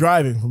will be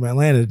driving from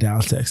Atlanta to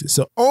Dallas, Texas.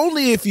 So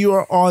only if you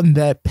are on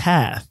that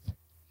path,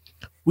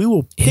 we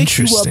will pick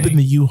you up in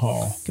the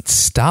U-Haul.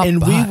 Stop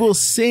and by. we will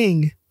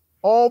sing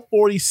all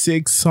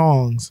 46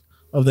 songs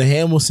of the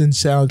Hamilton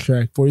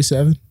soundtrack,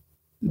 47,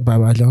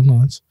 by John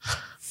Lawrence,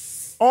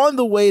 on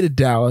the way to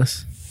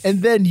Dallas.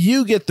 And then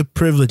you get the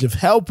privilege of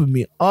helping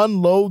me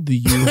unload the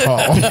U-Haul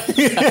and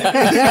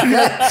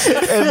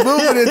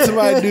move it into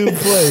my new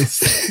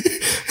place.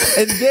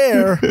 And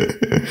there,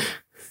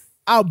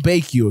 I'll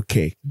bake you a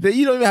cake.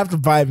 You don't even have to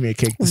buy me a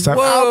cake this time.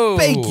 Whoa. I'll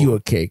bake you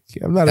a cake.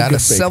 I'm not At a good a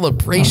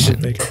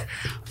celebration.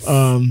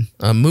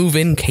 A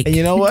move-in cake. And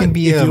you know what? It can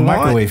be a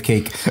microwave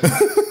cake.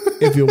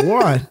 If you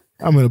want,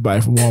 I'm going to buy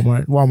it from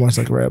Walmart. Walmart's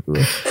like right up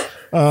the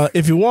road.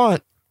 If you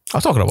want,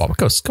 I'm talking to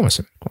Walmart. Come on,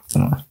 sir.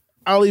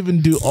 I'll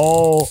even do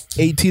all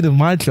 18 of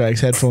my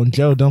tracks, Headphone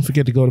Joe. Don't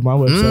forget to go to my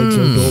website,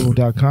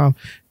 joedorval.com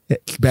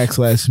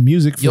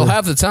 /music. You'll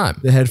have the time.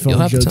 The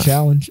Headphone Joe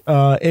Challenge.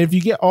 And if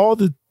you get all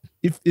the,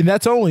 and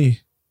that's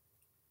only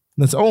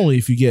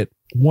if you get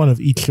one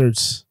of each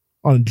shirts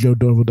on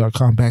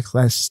joedorval.com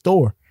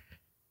 /store.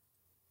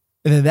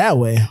 And then that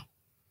way,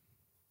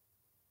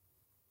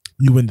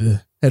 you win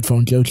the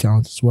Headphone Joe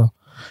Challenge as well.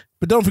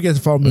 But don't forget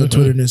to follow me on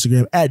Twitter and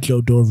Instagram at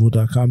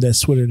joedorval.com. That's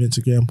Twitter and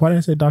Instagram. Why did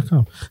I say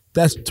 .com?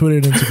 That's Twitter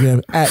and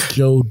Instagram at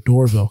Joe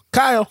Dorville.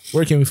 Kyle,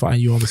 where can we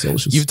find you on the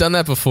socials? You've done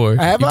that before.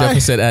 Have you I? definitely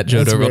said at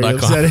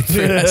joedorville.com.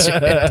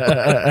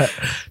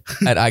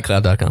 At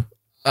iCloud.com.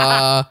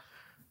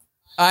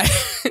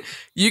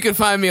 You can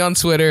find me on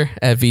Twitter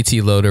at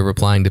VTLoader,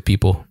 replying to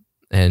people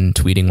and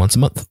tweeting once a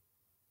month.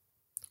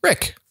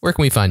 Rick, where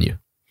can we find you?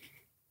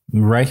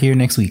 Right here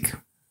next week.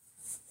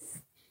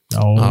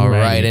 All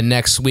right. And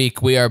next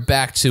week, we are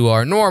back to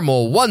our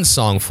normal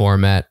one-song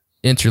format.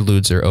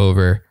 Interludes are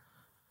over.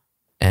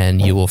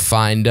 And you will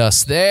find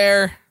us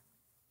there.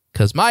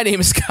 Because my name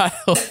is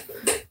Kyle.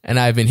 And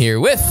I've been here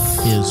with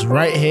his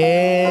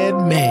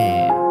right-hand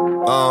man.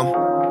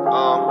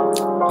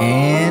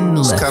 And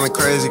it's kind of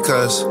crazy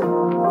because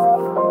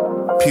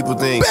people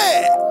think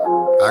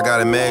I got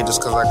it made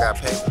just because I got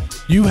paid.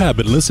 You have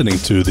been listening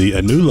to the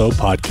Anulo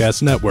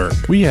Podcast Network.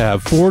 We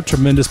have 4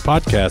 tremendous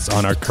podcasts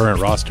on our current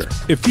roster.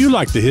 If you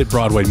like the hit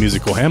Broadway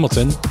musical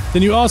Hamilton,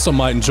 then you also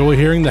might enjoy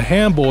hearing the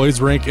Ham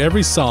Boys rank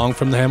every song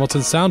from the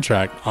Hamilton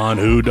soundtrack on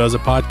Who Does a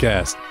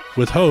Podcast.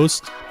 with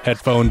hosts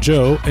Headphone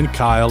Joe and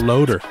Kyle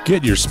Loader.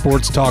 Get your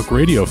sports talk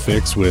radio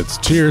fix with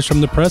Cheers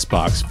from the Press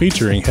Box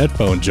featuring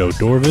Headphone Joe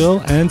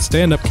Dorville and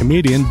stand-up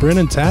comedian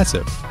Brennan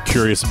Tassif.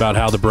 Curious about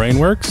how the brain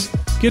works?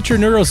 Get your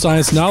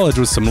neuroscience knowledge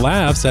with some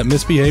laughs at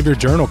Misbehavior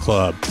Journal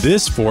Club.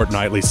 This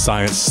fortnightly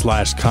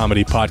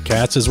science/comedy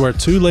podcast is where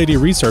two lady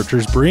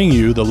researchers bring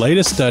you the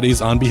latest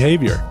studies on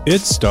behavior.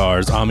 It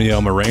stars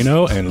Amiel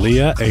Moreno and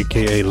Leah,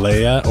 aka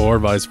Leia, or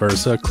vice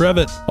versa,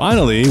 Crevitt.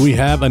 Finally, we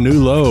have A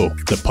New Low.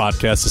 The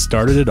podcast has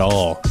started it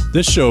all.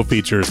 This show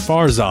features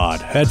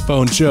Farzad,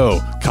 Headphone Joe,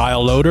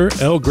 Kyle Loader,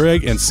 L.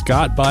 Greg, and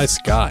Scott by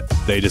Scott.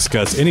 They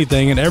discuss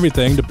anything and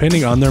everything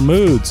depending on their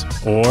moods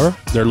or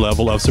their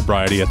level of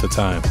sobriety at the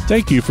time.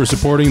 Thank you for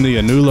supporting the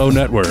Anulo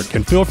Network,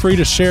 and feel free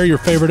to share your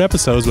favorite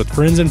episodes with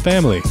friends and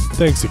family.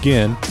 Thanks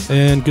again,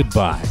 and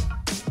goodbye.